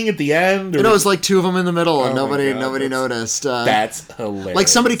beginning, at the end. Or... it was like two of them in the middle, and nobody noticed. That's hilarious. Like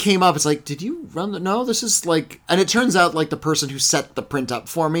somebody came up, it's like, did you run the? No, this is like, and it turns out like the person who set the print up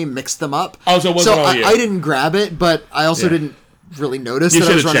for me mixed them up. Oh, so it wasn't all you. I didn't grab it, but I also didn't really notice that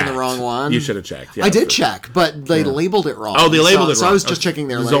I was running the wrong one. You should have checked. Yeah, I did check, but they labeled it wrong. Oh, they labeled it wrong. So I was just checking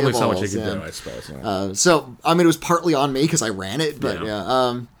their labels. There's only so much you can do, I suppose. Yeah. So I mean, it was partly on me because I ran it, but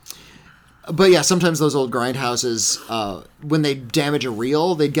But yeah, sometimes those old grindhouses, when they damage a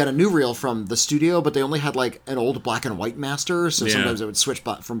reel, they'd get a new reel from the studio, but they only had like an old black and white master, so sometimes it would switch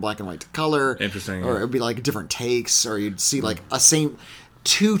from black and white to color. Interesting. Or it would be like different takes, or you'd see like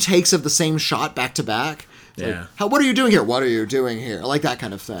two takes of the same shot back to back. Yeah. Like, what are you doing here? What are you doing here? Like that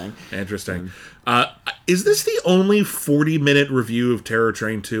kind of thing. Interesting. Is this the only 40-minute review of Terror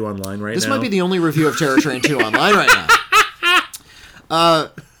Train 2 online right now? This might be the only review of Terror Train 2 online right now.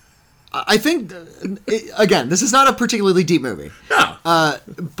 I think, again, this is not a particularly deep movie. No.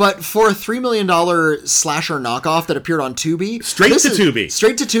 But for a $3 million slasher knockoff that appeared on Tubi... Straight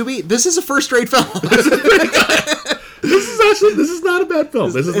to Tubi, this is a first-rate film. This is not a bad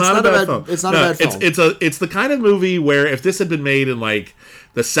film. This is not a bad film. It's not a bad film. It's the kind of movie where if this had been made in like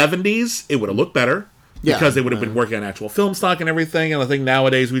the 70s, it would have looked better. Because they would have been working on actual film stock and everything. And I think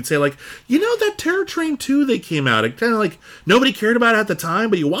nowadays we'd say, like, you know, that Terror Train 2 that came out, it kind of like nobody cared about it at the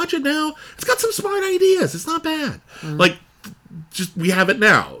time, but you watch it now, it's got some smart ideas. It's not bad. Mm-hmm. Like, just we have it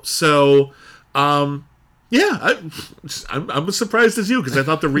now. So, I'm as surprised as you because I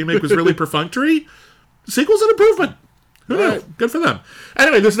thought the remake was really perfunctory. The sequel's an improvement. Who knew? Right. Good for them.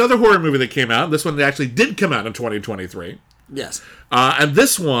 Anyway, there's another horror movie that came out. This one actually did come out in 2023. Yes. And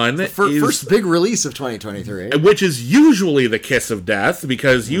this one is... first big release of 2023. Which is usually the kiss of death,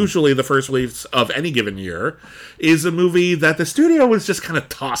 because usually the first release of any given year is a movie that the studio was just kind of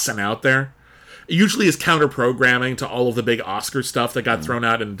tossing out there. It usually is counter-programming to all of the big Oscar stuff that got thrown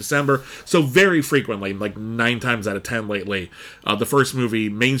out in December. So very frequently, like 9 times out of 10 lately, the first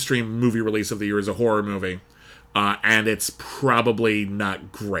mainstream movie release of the year is a horror movie. And it's probably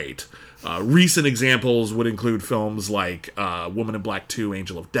not great. Recent examples would include films like Woman in Black 2,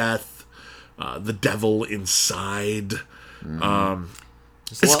 Angel of Death, The Devil Inside.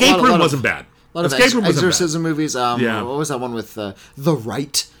 Escape Room wasn't bad. A lot of exorcism movies. What was that one with The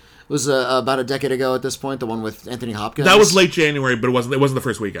Rite? It was about a decade ago at this point, the one with Anthony Hopkins. That was late January, but it wasn't the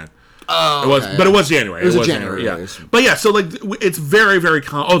first weekend. Oh, it was, okay, but it was January. It was January. Yeah, but yeah. So like, it's very, very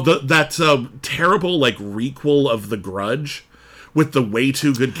that terrible like requel of The Grudge with the way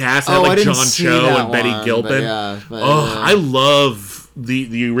too good cast. It had like John Cho and Betty Gilpin. I love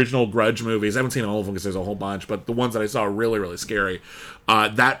the original Grudge movies. I haven't seen all of them because there's a whole bunch, but the ones that I saw are really, really scary.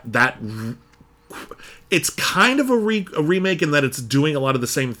 It's kind of a remake in that it's doing a lot of the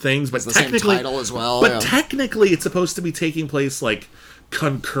same things, but technically, same title as well. But technically, it's supposed to be taking place like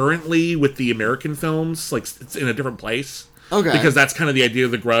concurrently with the American films, like it's in a different place. Okay. Because that's kind of the idea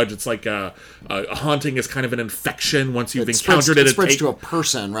of The Grudge. It's like a haunting is kind of an infection. Once you've encountered it, it spreads to a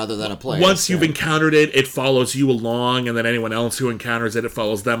person rather than a place. Once you've encountered it, it follows you along, and then anyone else who encounters it, it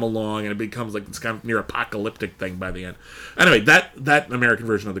follows them along, and it becomes like this kind of near apocalyptic thing by the end. Anyway, that American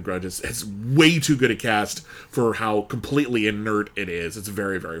version of The Grudge is way too good a cast for how completely inert it is. It's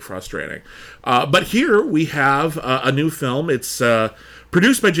very, very frustrating. But here we have a new film. It's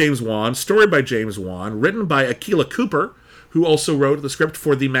produced by James Wan, story by James Wan, written by Akilah Cooper, who also wrote the script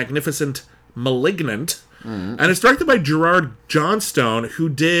for the magnificent Malignant. And it's directed by Gerard Johnstone, who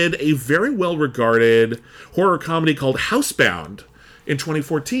did a very well-regarded horror comedy called Housebound in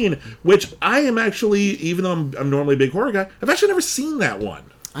 2014, which I am actually, even though I'm normally a big horror guy, I've actually never seen that one.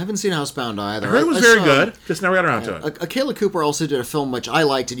 I haven't seen Housebound either. I heard it was very good, just never got around to it. Akilah Cooper also did a film which I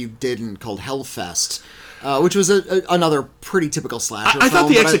liked and you didn't, called Hellfest. Which was another pretty typical slasher film. I thought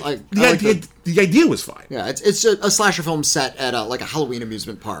the idea was fine. Yeah, it's a slasher film set at a Halloween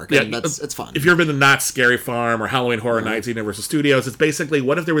amusement park, and it's fun. If you've ever been to Knott's Scary Farm or Halloween Horror Nights at Universal Studios, it's basically,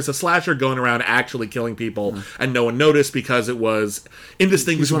 what if there was a slasher going around actually killing people and no one noticed because it was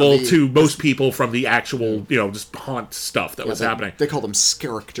indistinguishable to most people from the actual, just haunt stuff that was happening. They call them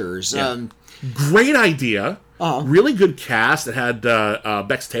characters. Yeah. Great idea. Really good cast. It had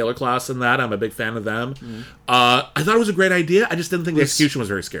Bex Taylor-Klaus in that. I'm a big fan of them. I thought it was a great idea. I just didn't think the execution was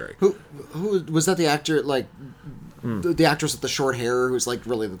very scary. Who was that? The actor, like the actress with the short hair who's like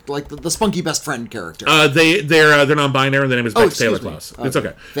really like the spunky best friend character. They're non-binary. The name is Bex Taylor Klaus. It's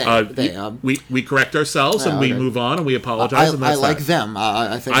okay. We correct ourselves and we move on and we apologize. I like them.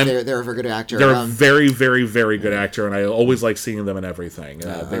 I think they're a very good actor. They're a very, very, very good actor, and I always like seeing them in everything.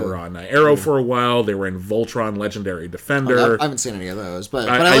 They were on Arrow for a while. They were in Voltron: Legendary Defender. I haven't seen any of those, but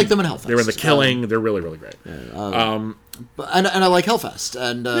I like them in Hellfest. They were in The Killing. They're really, really great. And I like Hellfest.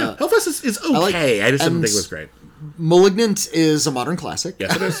 And Hellfest is okay. I just didn't think it was great. Malignant is a modern classic.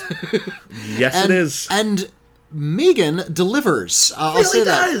 Yes, it is. Yes, it is. And Megan delivers. I'll say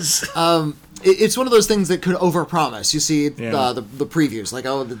does. That. It's one of those things that could overpromise. You see the previews, like,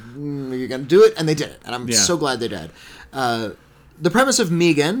 you're going to do it, and they did it. And I'm so glad they did. The premise of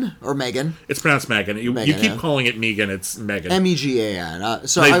Megan, or Megan. It's pronounced Megan. You keep calling it Megan. It's Megan.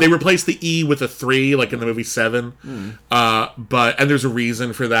 Megan. They replaced the E with a 3, like in the movie 7. And there's a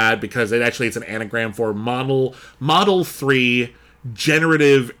reason for that, because it's an anagram for Model 3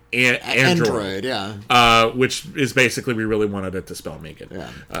 Generative Android. Which is basically, we really wanted it to spell Megan.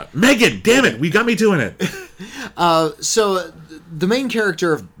 Megan, damn it, we got me doing it. So the main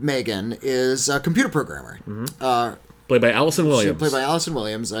character of Megan is a computer programmer. Played by Allison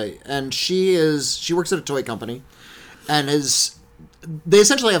Williams. And she works at a toy company, and they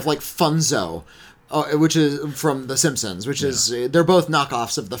essentially have like Funzo, which is from The Simpsons, which is they're both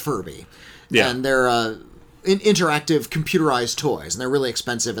knockoffs of the Furby, and they're interactive computerized toys, and they're really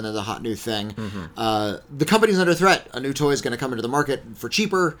expensive, and they're the hot new thing. The company's under threat. A new toy is going to come into the market for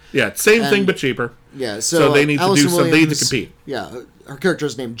cheaper. Same thing but cheaper. So they need to do something. They need to compete. Her character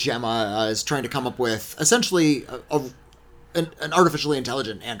is named Gemma, is trying to come up with essentially an artificially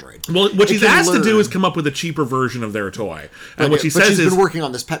intelligent android. Well, what she's asked to do is come up with a cheaper version of their toy. And what she says is... she's been working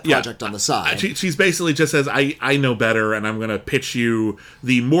on this pet project on the side. She's basically just says, I know better, and I'm going to pitch you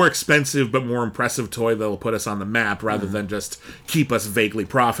the more expensive but more impressive toy that'll put us on the map, rather than just keep us vaguely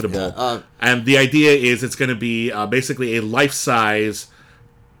profitable. And the idea is it's going to be basically a life-size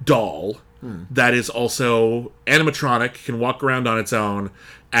doll that is also animatronic, can walk around on its own,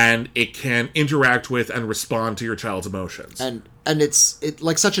 and it can interact with and respond to your child's emotions. And it's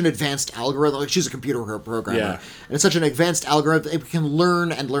like such an advanced algorithm. Like, she's a computer programmer. And it's such an advanced algorithm. It can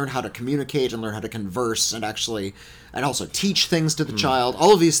learn how to communicate and learn how to converse and also teach things to the child.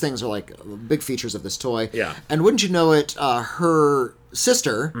 All of these things are like big features of this toy. And wouldn't you know it, her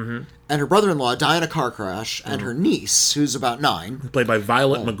sister and her brother-in-law die in a car crash, and her niece, who's about 9, played by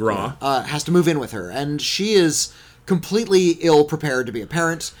Violet McGraw, has to move in with her. And she is completely ill-prepared to be a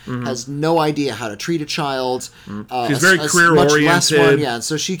parent, has no idea how to treat a child. She's very career-oriented. And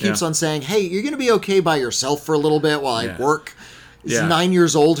so she keeps on saying, hey, you're going to be okay by yourself for a little bit while I work. She's 9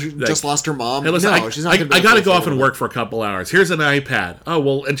 years old, who just lost her mom. Hey, listen, she's not going to be I got to go off and work for a couple hours. Here's an iPad. Oh,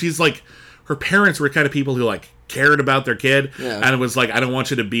 well, and she's like, her parents were kind of people who, like, cared about their kid, and it was like, I don't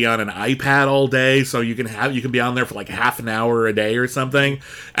want you to be on an iPad all day, so you can be on there for like half an hour a day or something.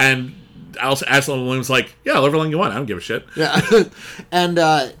 And Allison Williams like, however long you want, I don't give a shit.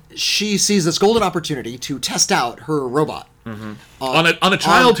 And she sees this golden opportunity to test out her robot on a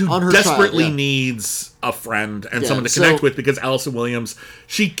child who desperately needs a friend and someone to connect with, because Allison Williams,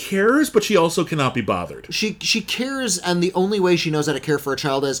 she cares, but she also cannot be bothered. She cares, and the only way she knows how to care for a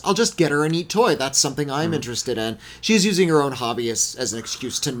child is, I'll just get her a neat toy. That's something I'm interested in. She's using her own hobby as an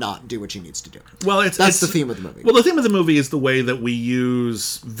excuse to not do what she needs to do. Well, that's the theme of the movie. Well, the theme of the movie is the way that we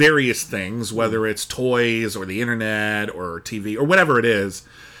use various things, whether it's toys or the internet or TV or whatever it is,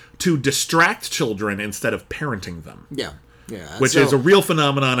 to distract children instead of parenting them. Which is a real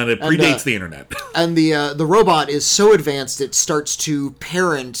phenomenon, and it predates the internet. And the robot is so advanced, it starts to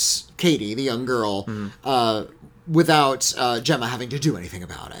parent Katie, the young girl, without Gemma having to do anything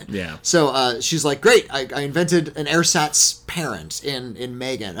about it. So she's like, great, I invented an ersatz parent in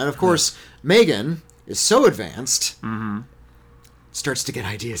Megan. And of course, Megan is so advanced... starts to get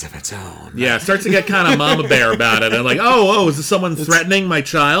ideas of its own. Starts to get kind of mama bear about it. And like, is this someone threatening my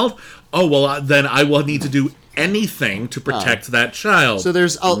child? Oh, well, then I will need to do anything to protect that child. So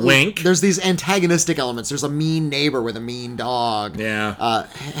there's a wink. There's these antagonistic elements. There's a mean neighbor with a mean dog.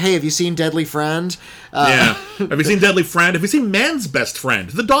 Hey, have you seen Deadly Friend? Have you seen Deadly Friend? Have you seen Man's Best Friend,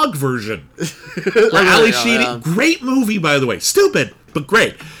 the dog version? Ali Sheedy, great movie, by the way. Stupid, but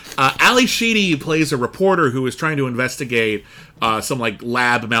great. Ali Sheedy plays a reporter who is trying to investigate some like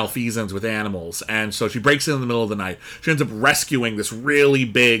lab malfeasance with animals, and so she breaks in the middle of the night. She ends up rescuing this really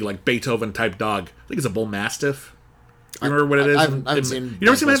big, like Beethoven type dog. I think it's a bull mastiff. You remember what it is? I haven't seen. You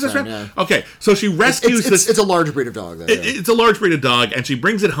never seen Man's Best Friend? Yeah. Okay, so she rescues this. It's a large breed of dog. Though, It's a large breed of dog, and she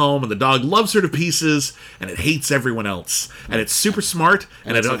brings it home, and the dog loves her to pieces, and it hates everyone else, and it's super smart,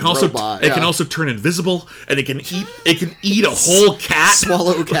 and it can also turn invisible, and it can eat a whole cat,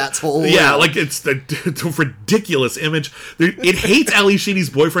 swallow a cat's whole. Yeah, like it's a ridiculous image. It hates Ali Sheedy's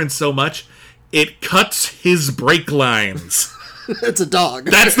boyfriend so much, it cuts his brake lines. It's a dog.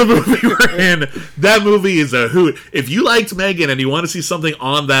 That's the movie we're in. That movie is a hoot. If you liked Megan and you want to see something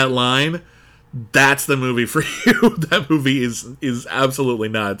on that line, that's the movie for you. That movie is absolutely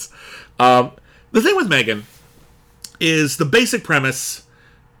nuts. The thing with Megan is the basic premise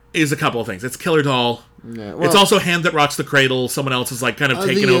is a couple of things. It's killer doll. Yeah, well, it's also Hand That Rocks the Cradle. Someone else is like kind of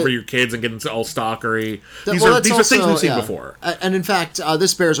taking over your kids and getting all stalkery. These are things we've seen before. And in fact,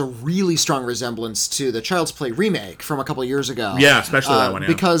 this bears a really strong resemblance to the Child's Play remake from a couple of years ago. Yeah, especially that one. Yeah.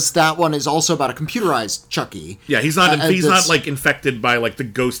 Because that one is also about a computerized Chucky. Yeah, he's not like infected by like the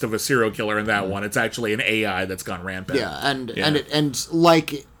ghost of a serial killer in that one. It's actually an AI that's gone rampant. Yeah, and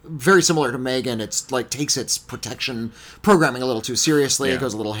like. Very similar to Megan, it's like takes its protection programming a little too seriously. Yeah. It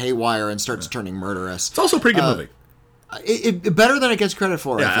goes a little haywire and starts turning murderous. It's also a pretty good movie. It better than it gets credit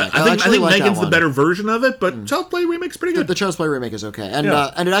for. Yeah, I think Megan's the better version of it, but Child's Play remake's pretty good. The Child's Play remake is okay, and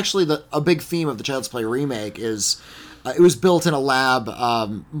it actually a big theme of the Child's Play remake is it was built in a lab,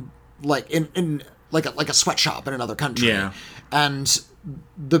 like in like a sweatshop in another country. Yeah, and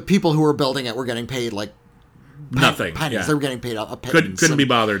the people who were building it were getting paid like. Nothing. Pennies. Yeah. They were getting paid a penny. Couldn't be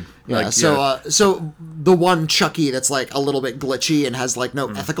bothered. Yeah. So the one Chucky that's like a little bit glitchy and has like no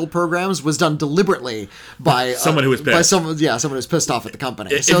ethical programs was done deliberately by someone who was pissed. Someone who's pissed off at the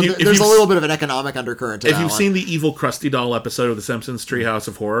company. There's a little bit of an economic undercurrent to that. If you've seen the evil Krusty Doll episode of The Simpsons Treehouse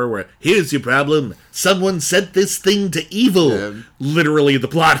of Horror, where here's your problem: someone sent this thing to evil. Yeah. Literally, the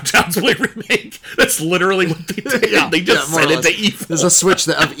plot of Child's Play remake. That's literally what they did. They just sent it to evil. There's a switch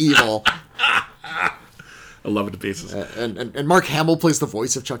of evil. I love it to pieces. And Mark Hamill plays the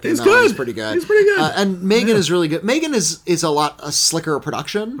voice of Chucky. He's good. He's pretty good. And Megan is really good. Megan is a slicker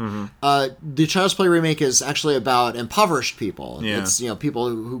production. Mm-hmm. The Child's Play remake is actually about impoverished people. Yeah. It's people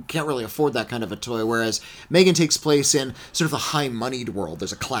who can't really afford that kind of a toy. Whereas Megan takes place in sort of the high moneyed world.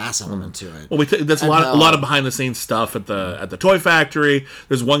 There's a class element to it. Well, that's a lot of behind the scenes stuff at the toy factory.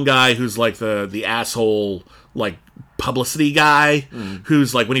 There's one guy who's like the asshole like publicity guy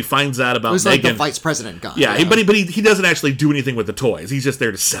who's like when he finds out about Megan, like the vice president guy. Yeah, but he doesn't actually do anything with the toys. He's just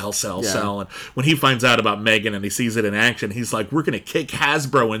there to sell. And when he finds out about Megan and he sees it in action, he's like, "We're gonna kick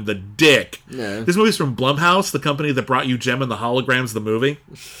Hasbro in the dick." Yeah. This movie's from Blumhouse, the company that brought you Gem and the Holograms, the movie.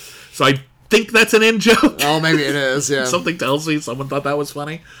 So I think that's an in joke. Oh, maybe it is. Yeah. Something tells me someone thought that was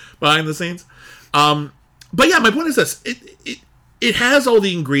funny behind the scenes. But yeah, my point is this: it has all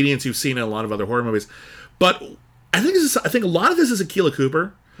the ingredients you've seen in a lot of other horror movies, but I think a lot of this is Akilah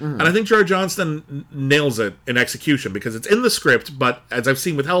Cooper, and I think Jar Johnston nails it in execution because it's in the script, but as I've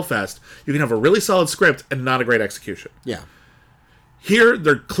seen with Hellfest, you can have a really solid script and not a great execution. Yeah. Here,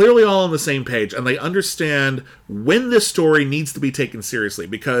 they're clearly all on the same page, and they understand when this story needs to be taken seriously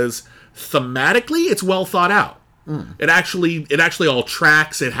because thematically, it's well thought out. It actually all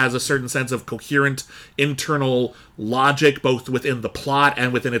tracks. It has a certain sense of coherent internal logic, both within the plot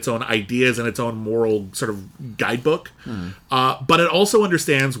and within its own ideas and its own moral sort of guidebook. But it also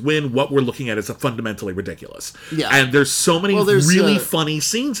understands when what we're looking at is fundamentally ridiculous. Yeah. And there's so many really funny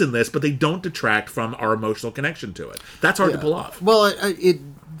scenes in this, but they don't detract from our emotional connection to it. That's hard to pull off. Well,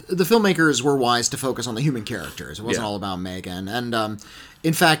 the filmmakers were wise to focus on the human characters. It wasn't all about Megan. And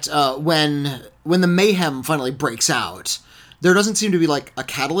in fact, when the mayhem finally breaks out, there doesn't seem to be like a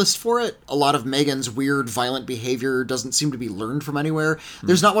catalyst for it. A lot of Megan's weird, violent behavior doesn't seem to be learned from anywhere.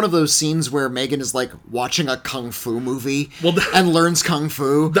 There's not one of those scenes where Megan is like watching a kung fu movie and learns kung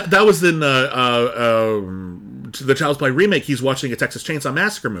fu. That was in the Child's Play remake. He's watching a Texas Chainsaw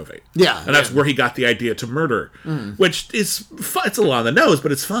Massacre movie. Yeah. And that's where he got the idea to murder, which is it's a little on the nose,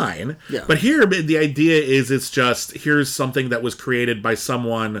 but it's fine. Yeah. But here, the idea is it's just, here's something that was created by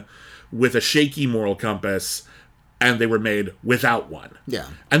someone with a shaky moral compass, and they were made without one. Yeah.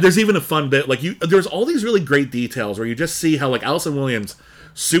 And there's even a fun bit, like there's all these really great details where you just see how like Allison Williams,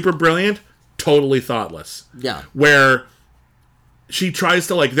 super brilliant, totally thoughtless. Yeah. Where she tries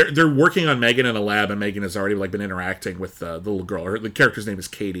to like, they're working on Megan in a lab, and Megan has already like been interacting with the little girl. The character's name is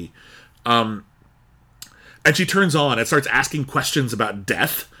Katie. And she turns on and starts asking questions about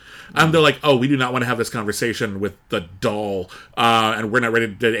death. And they're like, "Oh, we do not want to have this conversation with the doll, and we're not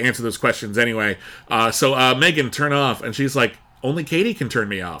ready to answer those questions anyway. So Megan, turn off." And she's like, "Only Katie can turn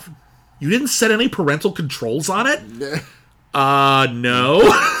me off. You didn't set any parental controls on it?" No.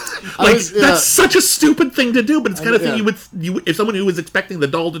 That's such a stupid thing to do, but it's kind of thing if someone who was expecting the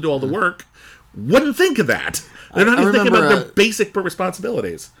doll to do all the work wouldn't think of that. They're not even thinking about their basic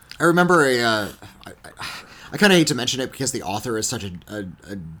responsibilities. I remember I kind of hate to mention it because the author is such a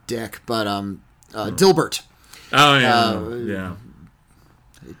dick, but Dilbert. Oh, yeah.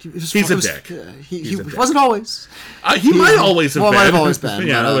 He's a dick. He wasn't always. He might always have been. Might have always been.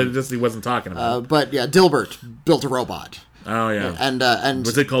 Yeah, he wasn't talking about it. But yeah, Dilbert built a robot. Oh, yeah. And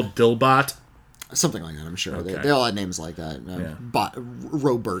was it called Dilbot? Something like that, I'm sure. Okay. They all had names like that.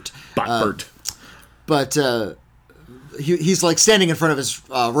 Robert. Botbert. But he's like standing in front of his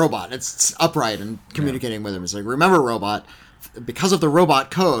robot. And it's upright and communicating with him. It's like, remember, robot, because of the robot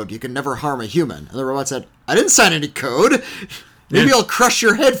code, you can never harm a human. And the robot said, I didn't sign any code. Maybe I'll crush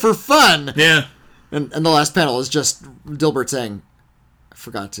your head for fun. Yeah. And the last panel is just Dilbert saying, I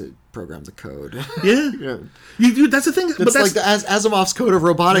forgot to program the code. Yeah. That's the thing. It's like Asimov's code of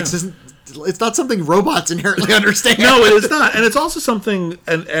robotics isn't. It's not something robots inherently understand. No, it is not, and it's also something,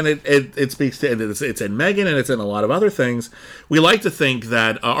 and it speaks to, and it's in Megan, and it's in a lot of other things. We like to think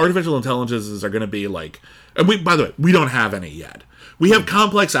that artificial intelligences are going to be like, and by the way, we don't have any yet. We have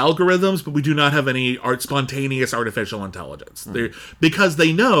complex algorithms, but we do not have any spontaneous artificial intelligence. Because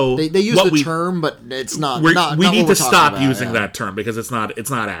they know they use the term, but it's not. We need to stop using that term because it's not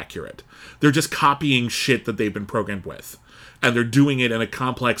accurate. They're just copying shit that they've been programmed with. And they're doing it in a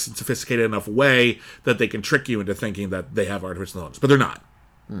complex and sophisticated enough way that they can trick you into thinking that they have artificial intelligence, but they're not.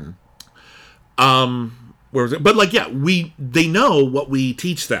 Where was it? But they know what we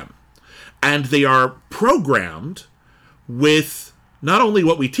teach them, and they are programmed with not only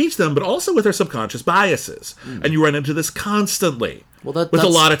what we teach them, but also with their subconscious biases. And you run into this constantly. With a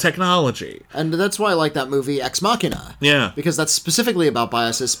lot of technology. And that's why I like that movie Ex Machina. Yeah. Because that's specifically about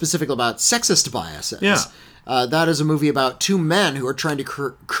biases, specifically about sexist biases. Yeah. That is a movie about two men who are trying to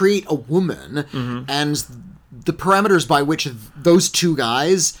create a woman, and the parameters by which those two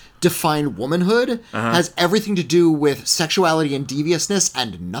guys define womanhood has everything to do with sexuality and deviousness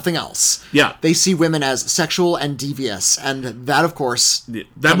and nothing else. Yeah. They see women as sexual and devious, and that, of course,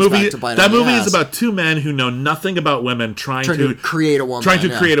 that movie is about two men who know nothing about women trying to create a woman.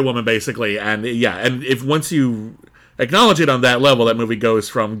 Create a woman, basically. And and if once you acknowledge it on that level, that movie goes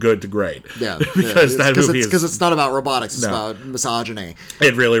from good to great. Yeah. because it's not about robotics, it's about misogyny.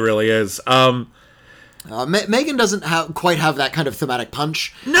 It really, really is. Megan doesn't quite have that kind of thematic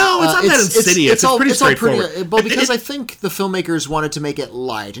punch. No, it's not that insidious. It's pretty straightforward. Because I think the filmmakers wanted to make it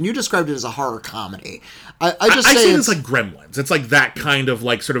light, and you described it as a horror comedy. I say it's like Gremlins. It's like that kind of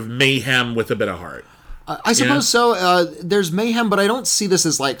sort of mayhem with a bit of heart. I suppose so. There's mayhem, but I don't see this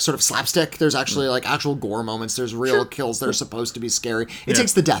as sort of slapstick. There's actually actual gore moments. There's real kills that are supposed to be scary. It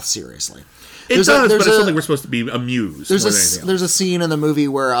takes the death seriously. It does, but it's something we're supposed to be amused. There's a scene in the movie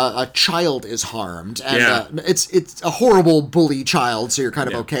where a child is harmed, and it's a horrible bully child, so you're kind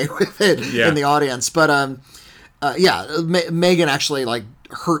of okay with it in the audience. But Megan actually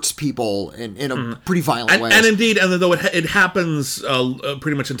hurts people in a pretty violent way. And indeed, and though it happens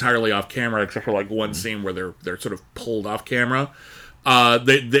pretty much entirely off camera, except for one scene where they're sort of pulled off camera.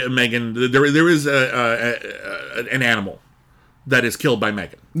 Megan, there is an animal that is killed by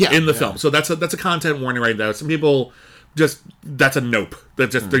Megan in the film. So that's a content warning right there. Some people that's a nope.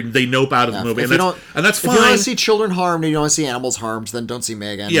 That just they nope out of the movie, and that's fine. If you want to see children harmed and you don't want to see animals harmed, then don't see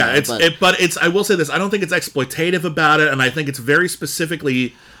Megan. Yeah, but I will say this: I don't think it's exploitative about it, and I think it's very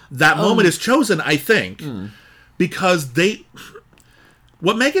specifically that moment is chosen. I think because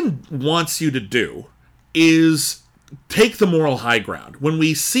what Megan wants you to do is take the moral high ground. When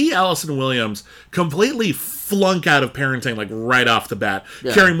we see Allison Williams completely flunk out of parenting right off the bat,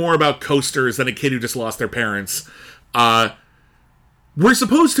 caring more about coasters than a kid who just lost their parents. We're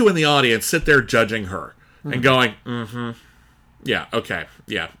supposed to, in the audience, sit there judging her and going, yeah, okay,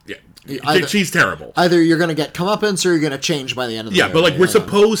 yeah. She's terrible. Either you're going to get comeuppance or you're going to change by the end of the movie. But we're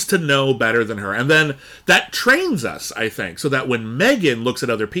supposed to know better than her. And then that trains us, I think, so that when Megan looks at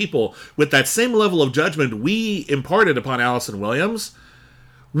other people with that same level of judgment we imparted upon Allison Williams,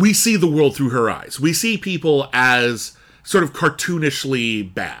 we see the world through her eyes. We see people as sort of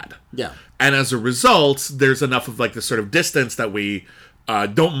cartoonishly bad. Yeah. And as a result, there's enough of this sort of distance that we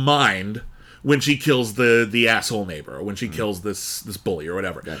don't mind when she kills the asshole neighbor, or when she kills this bully or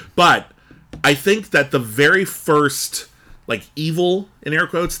whatever. Okay. But I think that the very first evil in air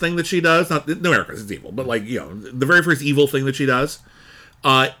quotes thing that she does, no air quotes, it's evil, but the very first evil thing that she does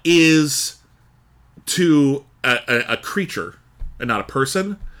is to a creature and not a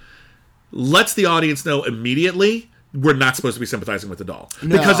person, lets the audience know immediately we're not supposed to be sympathizing with the doll.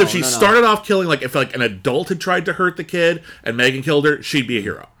 Because if she started off killing, if an adult had tried to hurt the kid and Megan killed her, she'd be a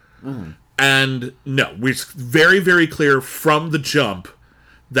hero. And no, we're very, very clear from the jump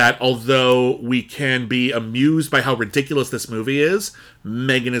that although we can be amused by how ridiculous this movie is,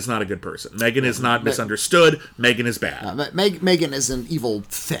 Megan is not a good person. Megan is not misunderstood. Megan is bad. Megan is an evil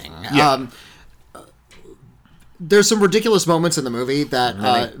thing. Yeah. There's some ridiculous moments in the movie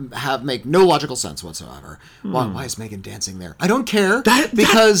that make no logical sense whatsoever. Why is Megan dancing there? I don't care,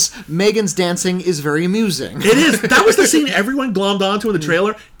 because Megan's dancing is very amusing. It is. That was the scene everyone glommed onto in the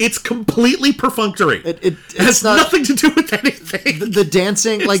trailer. It's completely perfunctory. It has nothing to do with anything. The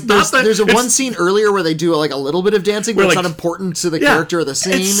dancing, like there's one scene earlier where they do like a little bit of dancing, but it's not important to the character of the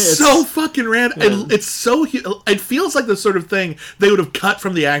scene. It's so fucking random. Yeah. It's so. It feels like the sort of thing they would have cut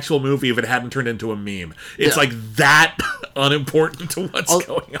from the actual movie if it hadn't turned into a meme. It's like that unimportant to what's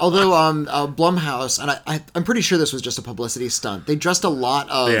going on. Although Blumhouse, and I'm pretty sure this was just a publicity stunt, they dressed a lot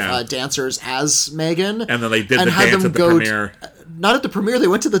of dancers as Megan, and then they did the dance at the premiere. Not at the premiere. They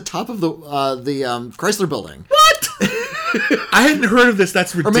went to the top of the Chrysler Building. What? I hadn't heard of this.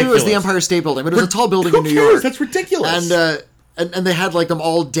 That's ridiculous. Or maybe it was the Empire State Building, but it was a tall building in New York. That's ridiculous. And they had like them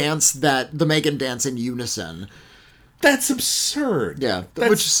all dance the Megan dance in unison. That's absurd. Yeah,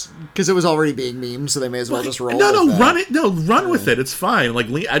 which because it was already being memed, so they may as well just roll. Run with it. It's fine. Like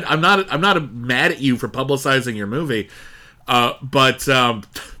I'm not mad at you for publicizing your movie, but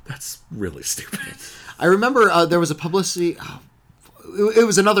that's really stupid. I remember there was a publicity. It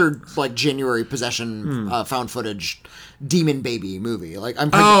was another like January possession found footage demon baby movie. Like I'm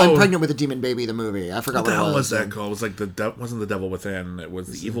pregnant with a demon baby. The movie. I forgot what it was. What the hell was that called? It was like wasn't the Devil Within. It was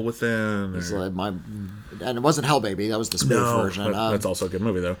the Evil Within. And it wasn't Hell Baby. That was the spoof version. That's also a good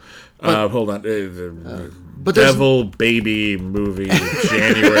movie though. Hold on. But Devil Baby movie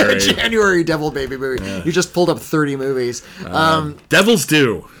January. January Devil Baby movie. Yeah. You just pulled up 30 movies. Devil's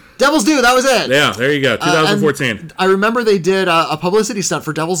Due. Devil's Due, that was it. Yeah, there you go. 2014. I remember they did a publicity stunt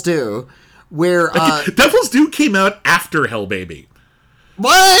for Devil's Due where... Devil's Due came out after Hell Baby.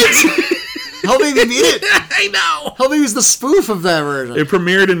 What? Hell Baby beat it. I know. Hell Baby's the spoof of that version. It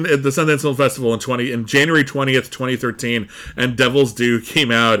premiered at the Sundance Film Festival in January 20th, 2013, and Devil's Due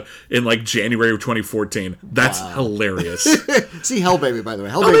came out in like January of 2014. That's hilarious. See Hell Baby, by the way.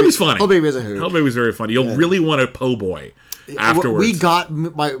 Hell Baby's funny. Hell Baby is a hoot. Hell Baby's very funny. You'll really want a po' boy afterwards. We got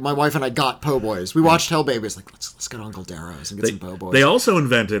my wife and I got po' boys. We watched Hell Baby. It's like let's go to Uncle Darrow's and get some po' boys. They also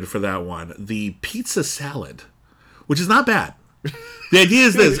invented for that one the pizza salad, which is not bad. The idea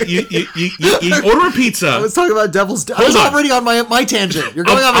is this: you order a pizza. I was talking about Devil's Due. I was already on my tangent. You're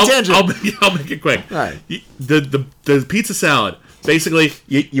going on a tangent. I'll make it quick. All right. The pizza salad. Basically,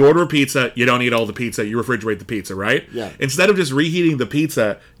 you order a pizza. You don't eat all the pizza. You refrigerate the pizza, right? Yeah. Instead of just reheating the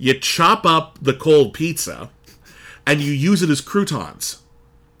pizza, you chop up the cold pizza, and you use it as croutons.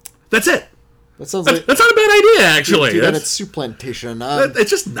 That's it. That's not a bad idea, actually. Do that at Soup Plantation.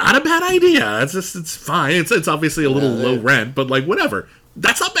 It's just not a bad idea. It's fine. It's obviously a little low rent, but like whatever.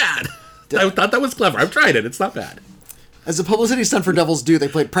 That's not bad. I thought that was clever. I've tried it. It's not bad. As a publicity stunt for Devil's Due, they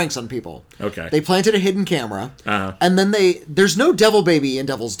played pranks on people. Okay. They planted a hidden camera, and then there's no devil baby in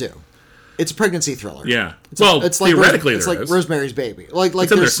Devil's Due. It's a pregnancy thriller. Yeah. It's theoretically it's like Rosemary's Baby. Like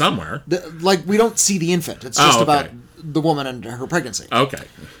it's in there somewhere. Like we don't see the infant. It's just about the woman and her pregnancy. Okay.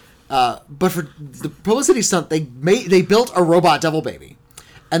 But for the publicity stunt, they built a robot devil baby,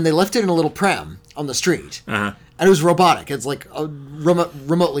 and they left it in a little pram on the street, and it was robotic. It's like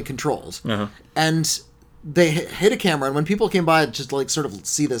remotely controlled, and they hit a camera, and when people came by just to like sort of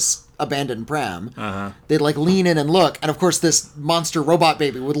see this abandoned pram, they'd like lean in and look, and of course this monster robot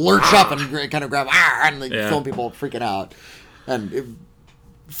baby would lurch up and kind of grab and like film people freaking out, and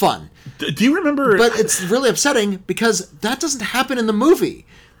fun. Do you remember? But it's really upsetting because that doesn't happen in the movie.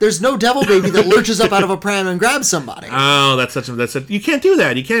 There's no devil baby that lurches up out of a pram and grabs somebody. Oh, that's you can't do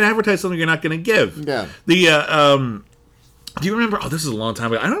that. You can't advertise something you're not going to give. Yeah. Do you remember? Oh, this is a long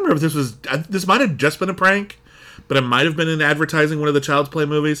time ago. I don't remember if this might have just been a prank, but it might have been in advertising one of the Child's Play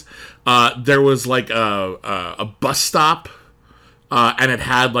movies. There was like a bus stop, and it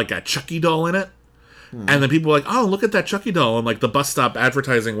had like a Chucky doll in it. And then people were like, oh, look at that Chucky doll in like the bus stop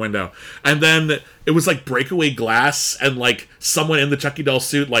advertising window. And then it was like breakaway glass, and like someone in the Chucky doll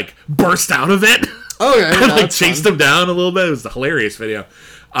suit like burst out of it. Oh yeah, and like chased them down a little bit. It was a hilarious video.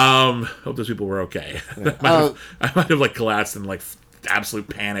 Hope those people were okay. Yeah. I might have like collapsed in like absolute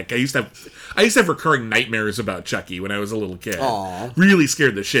panic. I used to have recurring nightmares about Chucky when I was a little kid. Aww. Really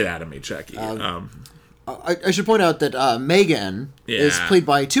scared the shit out of me, Chucky. I should point out that Megan is played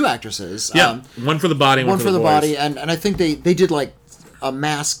by two actresses. Yeah, one for the body, one for the body, and I think they did like a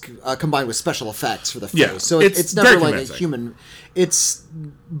mask combined with special effects for the face. Yeah, So it's never like convincing. a human.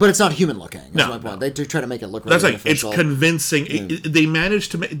 But it's not human looking. That's my point. No. They do try to make it look. That's really like it's convincing. They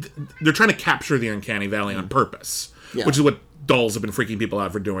managed to make. They're trying to capture the uncanny valley on purpose, which is what dolls have been freaking people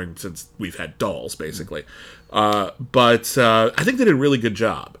out for doing since we've had dolls, basically. But I think they did a really good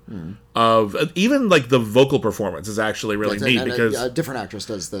job of even like the vocal performance is actually really neat because a different actress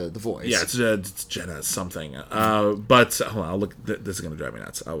does the voice. Yeah, it's Jenna something. But hold on, I'll look. This is going to drive me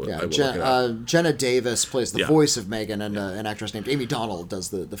nuts. I will look it up. Jenna Davis plays the voice of Megan, and an actress named Amy Donald does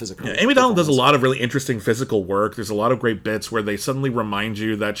the physical. Yeah, Amy Donald does a lot of really interesting physical work. There's a lot of great bits where they suddenly remind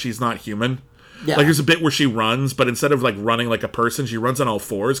you that she's not human. Yeah. Like there's a bit where she runs, but instead of like running like a person, she runs on all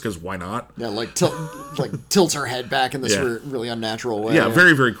fours because why not? Yeah, like tilts her head back in this really unnatural way. Yeah,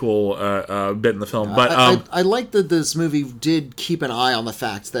 very very cool bit in the film. But I like that this movie did keep an eye on the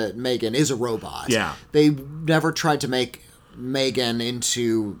fact that Megan is a robot. Yeah, they never tried to make Megan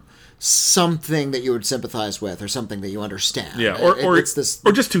into something that you would sympathize with or something that you understand. Yeah, or it's this,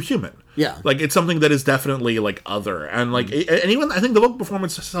 or just too human. Yeah, like it's something that is definitely like other, and like and even I think the vocal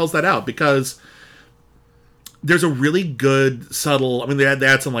performance sells that out because there's a really good subtle. I mean, they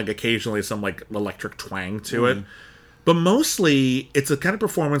add some like occasionally some like electric twang to it, but mostly it's a kind of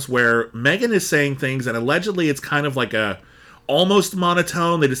performance where Megan is saying things, and allegedly it's kind of like a almost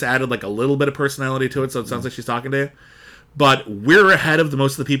monotone. They just added like a little bit of personality to it, so it sounds like she's talking to you. But we're ahead of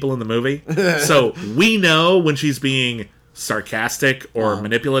most of the people in the movie, so we know when she's being sarcastic or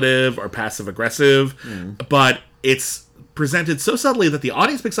manipulative or passive aggressive, but it's presented so subtly that the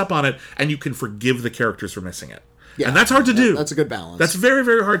audience picks up on it, and you can forgive the characters for missing it. Yeah, and that's hard to do. That's a good balance. That's very,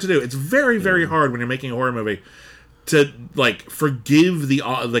 very hard to do. It's very, very hard when you're making a horror movie to like forgive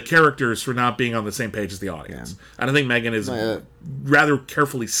the characters for not being on the same page as the audience. And I think Megan is rather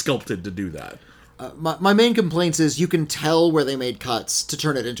carefully sculpted to do that. My main complaints is you can tell where they made cuts to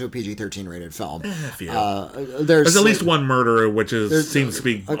turn it into a PG-13 rated film. There's at least one murder, which seems to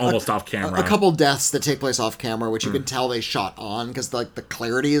be almost off camera. A couple deaths that take place off camera, which you can tell they shot on because like the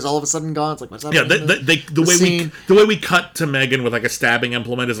clarity is all of a sudden gone. It's like what's happening? Yeah, the way we cut to Megan with like a stabbing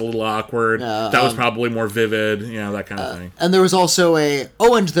implement is a little awkward. That was probably more vivid, that kind of thing. And there was also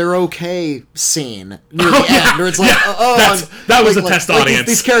and they're okay scene near the end, where it's like, that was a test audience.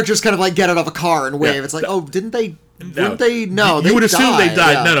 These characters kind of like get out of a car and wave. It's like, didn't they? No, you would assume they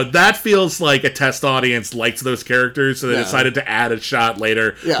died. Yeah. No, that feels like a test audience likes those characters, so they decided to add a shot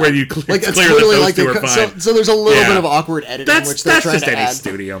later where you clear that those two are fine. So there's a little bit of awkward editing, which they're trying to add. That's just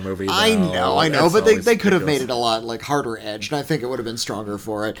any studio movie. Though. I know, but they could have made it a lot like harder edged, and I think it would have been stronger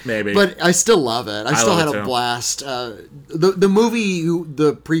for it. Maybe, but I still love it. I still had a blast. The movie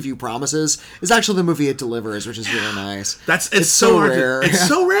the preview promises is actually the movie it delivers, which is really nice. It's so rare. It's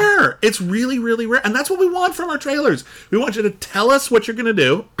so rare. It's really, really rare, and that's what we want from our trailers. We want you to tell us what you're going to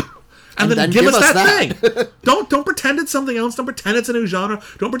do, and then give us that thing. Don't pretend it's something else. Don't pretend it's a new genre.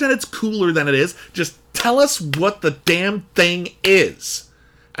 Don't pretend it's cooler than it is. Just tell us what the damn thing is.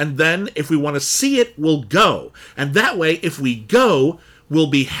 And then if we want to see it, we'll go. And that way, if we go, we'll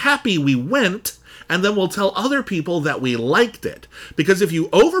be happy we went, and then we'll tell other people that we liked it. Because if you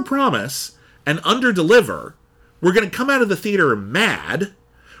overpromise and underdeliver, we're going to come out of the theater mad.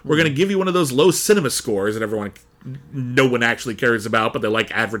 We're going to give you one of those low cinema scores that no one actually cares about, but they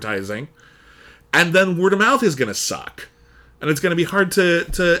like advertising. And then word of mouth is going to suck. And it's going to be hard to...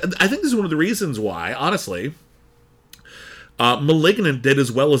 I think this is one of the reasons why, honestly, Malignant did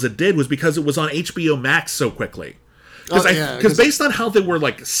as well as it did was because it was on HBO Max so quickly. Because based on how they were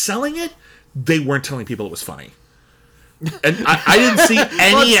like selling it, they weren't telling people it was funny. And I didn't see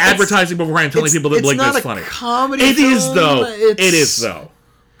any advertising beforehand telling people that Malignant is funny. It is though. It is though.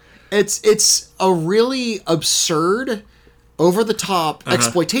 It's a really absurd, over-the-top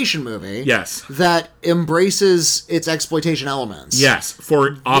exploitation movie. Yes. That embraces its exploitation elements. Yes,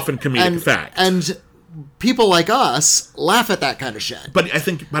 for often comedic effect. And people like us laugh at that kind of shit. But I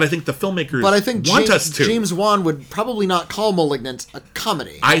think the filmmakers want us to. James Wan would probably not call Malignant a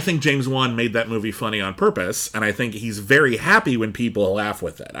comedy. I think James Wan made that movie funny on purpose, and I think he's very happy when people laugh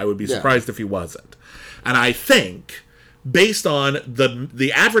with it. I would be surprised if he wasn't. And I think, based on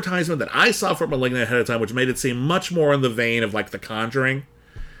the advertisement that I saw for Malignant ahead of time, which made it seem much more in the vein of like The Conjuring,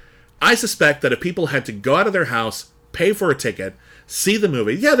 I suspect that if people had to go out of their house, pay for a ticket, see the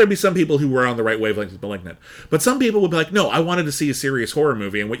movie, there'd be some people who were on the right wavelength with Malignant, but some people would be like, no, I wanted to see a serious horror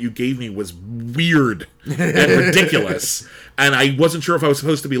movie, and what you gave me was weird and ridiculous, and I wasn't sure if I was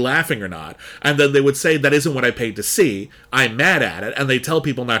supposed to be laughing or not. And then they would say, that isn't what I paid to see, I'm mad at it, and they tell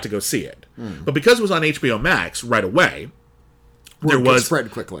people not to go see it. But because it was on HBO Max right away, it could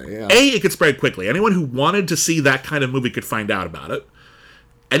spread quickly. Yeah. It could spread quickly. Anyone who wanted to see that kind of movie could find out about it.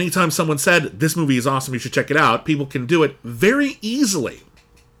 anytime someone said, this movie is awesome, you should check it out, people can do it very easily.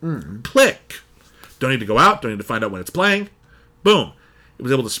 Click. Don't need to go out, don't need to find out when it's playing. Boom. It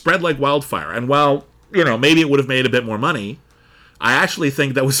was able to spread like wildfire. And while, maybe it would have made a bit more money, I actually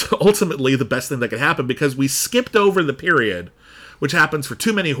think that was ultimately the best thing that could happen, because we skipped over the period, which happens for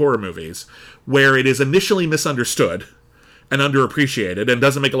too many horror movies, where it is initially misunderstood and underappreciated and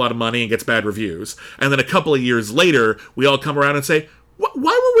doesn't make a lot of money and gets bad reviews. And then a couple of years later, we all come around and say, why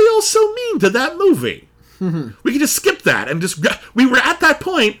were we all so mean to that movie? We could just skip that and we were at that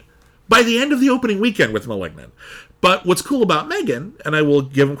point by the end of the opening weekend with Malignant. But what's cool about Megan, and I will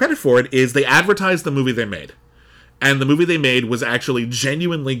give them credit for it, is they advertised the movie they made. And the movie they made was actually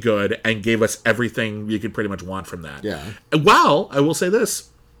genuinely good and gave us everything you could pretty much want from that. Yeah. While, I will say this,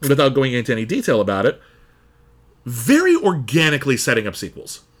 without going into any detail about it, very organically setting up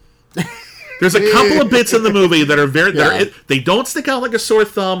sequels. There's a couple of bits in the movie that are they don't stick out like a sore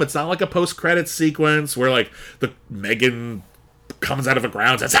thumb. It's not like a post-credits sequence where, like, the Megan comes out of the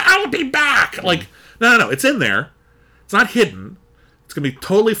ground and says, I'll be back! Like, no. It's in there. It's not hidden. It's going to be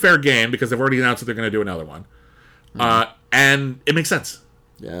totally fair game because they've already announced that they're going to do another one. And it makes sense.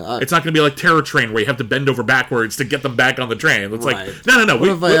 Yeah, it's not going to be like Terror Train where you have to bend over backwards to get them back on the train. It's like, no.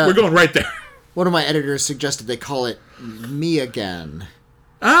 We're going right there. One of my editors suggested they call it Me Again.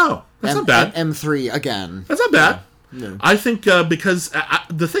 Oh, that's not bad. M3 Again. That's not bad. Yeah. I think because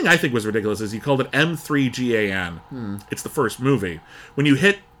the thing I think was ridiculous is you called it M3GAN. It's the first movie. When you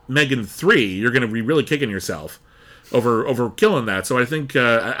hit Megan 3, you're going to be really kicking yourself over killing that. So I think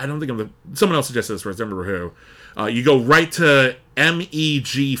I don't think someone else suggested this first. I don't remember who. You go right to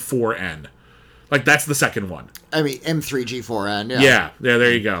MEG4N. Like, that's the second one. I mean, M3G4N, yeah. Yeah,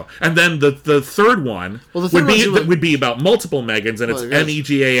 there you go. And then the third one would be about multiple Megans, and it's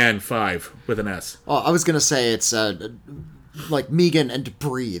MEGAN5 with an S. Oh, I was going to say it's like Megan and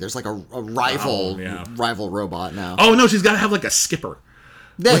Debris. There's like a rival robot now. Oh, no, she's got to have like a skipper.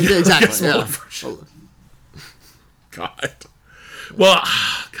 Yeah, exactly. Yeah. God. Well,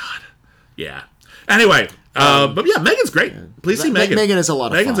 God. Yeah. Anyway, but yeah, Megan's great. Please see Megan. Megan is a lot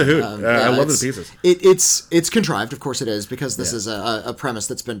of Megan's fun. Megan's a hoot. I love the pieces. It's contrived, of course it is, because this is a premise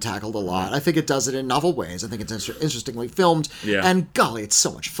that's been tackled a lot. I think it does it in novel ways. I think it's interestingly filmed. Yeah. And golly, it's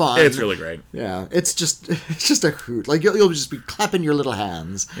so much fun. It's really great. Yeah. It's just a hoot. Like, you'll just be clapping your little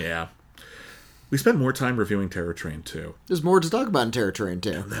hands. Yeah. We spent more time reviewing Terror Train 2. There's more to talk about in Terror Train 2.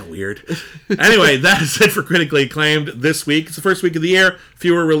 Isn't that weird? Anyway, that is it for Critically Acclaimed this week. It's the first week of the year.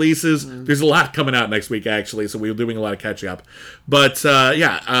 Fewer releases. There's a lot coming out next week, actually, so we're doing a lot of catch up. But,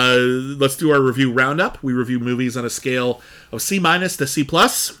 let's do our review roundup. We review movies on a scale of C- to C+.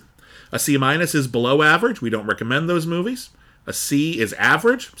 A C- is below average. We don't recommend those movies. A C is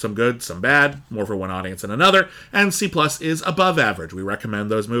average, some good, some bad, more for one audience than another. And C+ is above average. We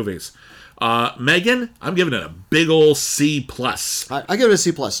recommend those movies. Megan, I'm giving it a big ol' C+. I give it a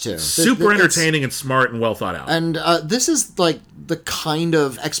C+ too. Super entertaining and smart and well thought out. And this is like the kind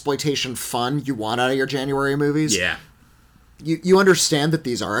of exploitation fun you want out of your January movies. Yeah. You understand that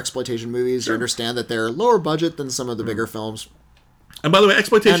these are exploitation movies. Sure. You understand that they're lower budget than some of the bigger films. And by the way,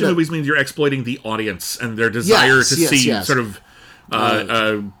 exploitation movies means you're exploiting the audience and their desire to see sort of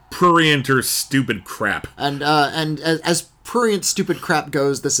prurient or stupid crap. And as prurient stupid crap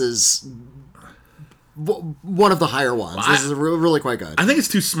goes, this is one of the higher ones. Well, this is really quite good. I think it's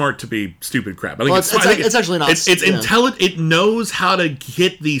too smart to be stupid crap. I think it's actually not. It's intelligent. It knows how to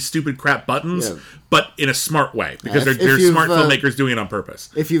hit these stupid crap buttons, but in a smart way, because they're smart filmmakers doing it on purpose.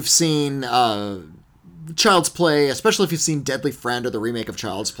 If you've seen Child's Play, especially if you've seen Deadly Friend or the remake of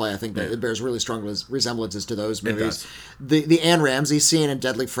Child's Play, I think that it bears really strong resemblances to those movies. The Anne Ramsey scene in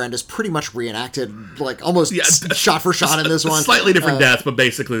Deadly Friend is pretty much reenacted, like almost shot for shot in this one. Slightly different death, but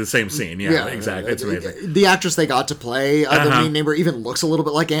basically the same scene. Yeah, exactly. It's amazing. The actress they got to play the main neighbor even looks a little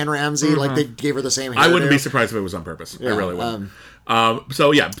bit like Anne Ramsey. Like they gave her the same hairdo. I wouldn't be surprised if it was on purpose. I really wouldn't.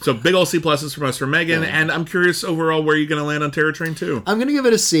 So big ol' C+ from us for Megan, and I'm curious overall where you're going to land on Terror Train 2. I'm going to give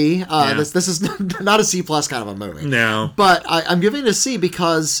it a C. This is not a C+ kind of a movie. No. But I'm giving it a C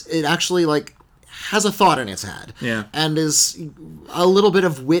because it actually, like, has a thought in its head. Yeah. And is a little bit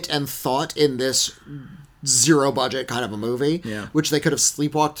of wit and thought in this zero budget kind of a movie, which they could have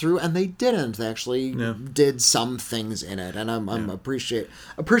sleepwalked through, and they didn't. They actually did some things in it, and I'm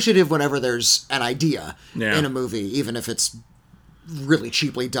appreciative whenever there's an idea in a movie, even if it's really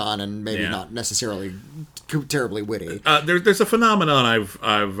cheaply done and maybe not necessarily terribly witty. There's a phenomenon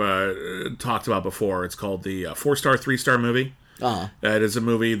I've talked about before. It's called the 4-star, 3-star movie. It is a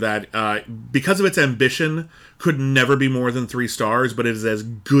movie that, because of its ambition, could never be more than 3 stars, but it is as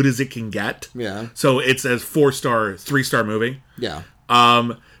good as it can get. Yeah. So it's a 4-star, 3-star movie. Yeah.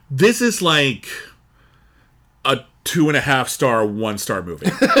 This is like a 2.5-star, 1-star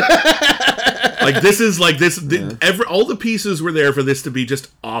movie. Like this is like this. All the pieces were there for this to be just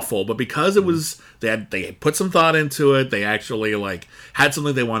awful, but because it was they put some thought into it. They actually like had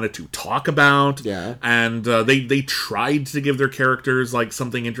something they wanted to talk about. Yeah, and they tried to give their characters like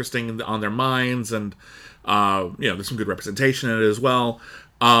something interesting on their minds, and there's some good representation in it as well.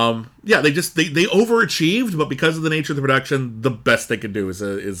 They overachieved, but because of the nature of the production, the best they could do is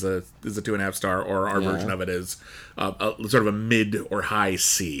a 2.5-star, or our version of it is sort of a mid or high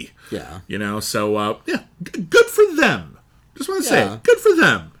C. Yeah. So good for them. Just want to say, good for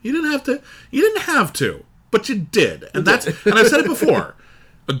them. You didn't have to, but you did, and and I've said it before.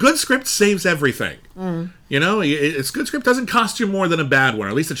 A good script saves everything. A good script doesn't cost you more than a bad one, or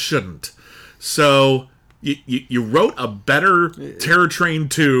at least it shouldn't. So. You wrote a better Terror Train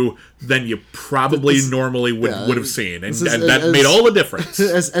 2 than you probably normally would have seen, and that made all the difference.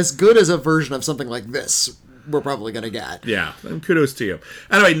 As good as a version of something like this we're probably going to get. Yeah, and kudos to you.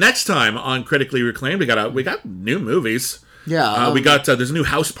 Anyway, next time on Critically Reclaimed, we got new movies. Yeah, we got there's a new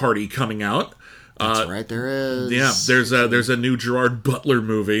House Party coming out. That's right, there is. Yeah, there's a new Gerard Butler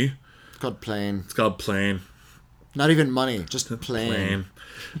movie. It's called Plane. Not even Money, just Plane.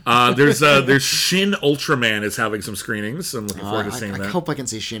 There's Shin Ultraman is having some screenings. I'm looking forward to seeing that. I hope I can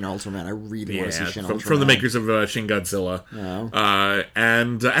see Shin Ultraman. I really want to see Shin Ultraman. From the makers of Shin Godzilla.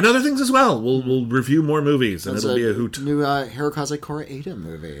 And other things as well. We'll review more movies, and it'll be a hoot. New Hirokazu Koreeda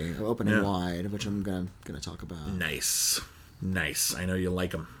movie, Opening Wide, which I'm gonna talk about. Nice. I know you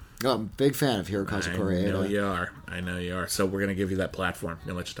like them. Oh, I'm a big fan of Hirokazu Koreeda. I know you are. So we're going to give you that platform.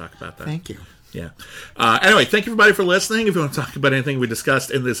 We'll let you talk about that. Thank you. Yeah. Anyway, thank you everybody for listening. If you want to talk about anything we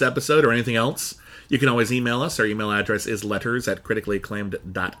discussed in this episode or anything else, you can always email us. Our email address is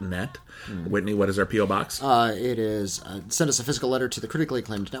letters@criticallyacclaimed.net. Whitney, what is our P.O. Box? It is, send us a physical letter to the Critically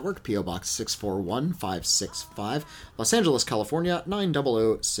Acclaimed Network, P.O. Box 641565, Los Angeles, California,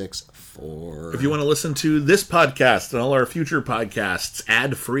 90064. If you want to listen to this podcast and all our future podcasts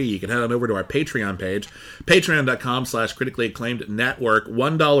ad-free, you can head on over to our Patreon page, patreon.com/criticallyacclaimednetwork.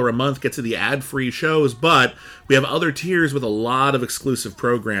 $1 a month gets you the ad-free shows, but we have other tiers with a lot of exclusive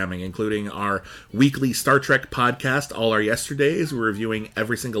programming, including our weekly Star Trek podcast, All Our Yesterdays. We're reviewing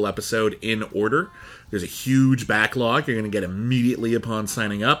every single episode in order. There's a huge backlog you're going to get immediately upon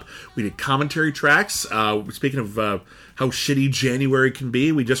signing up. We did commentary tracks. Speaking of how shitty January can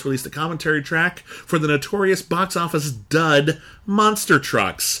be, we just released a commentary track for the notorious box office dud Monster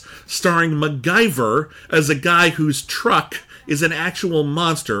Trucks, starring MacGyver as a guy whose truck is an actual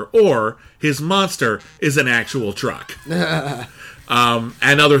monster, or his monster is an actual truck. And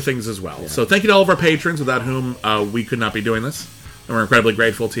other things as well. Yeah. So thank you to all of our patrons, without whom we could not be doing this. And we're incredibly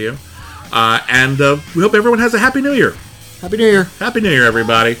grateful to you. And we hope everyone has a Happy New Year. Happy New Year. Happy New Year,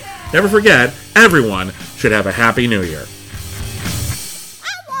 everybody. Never forget, everyone should have a Happy New Year.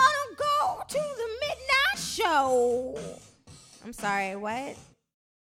 I want to go to the midnight show. I'm sorry, what?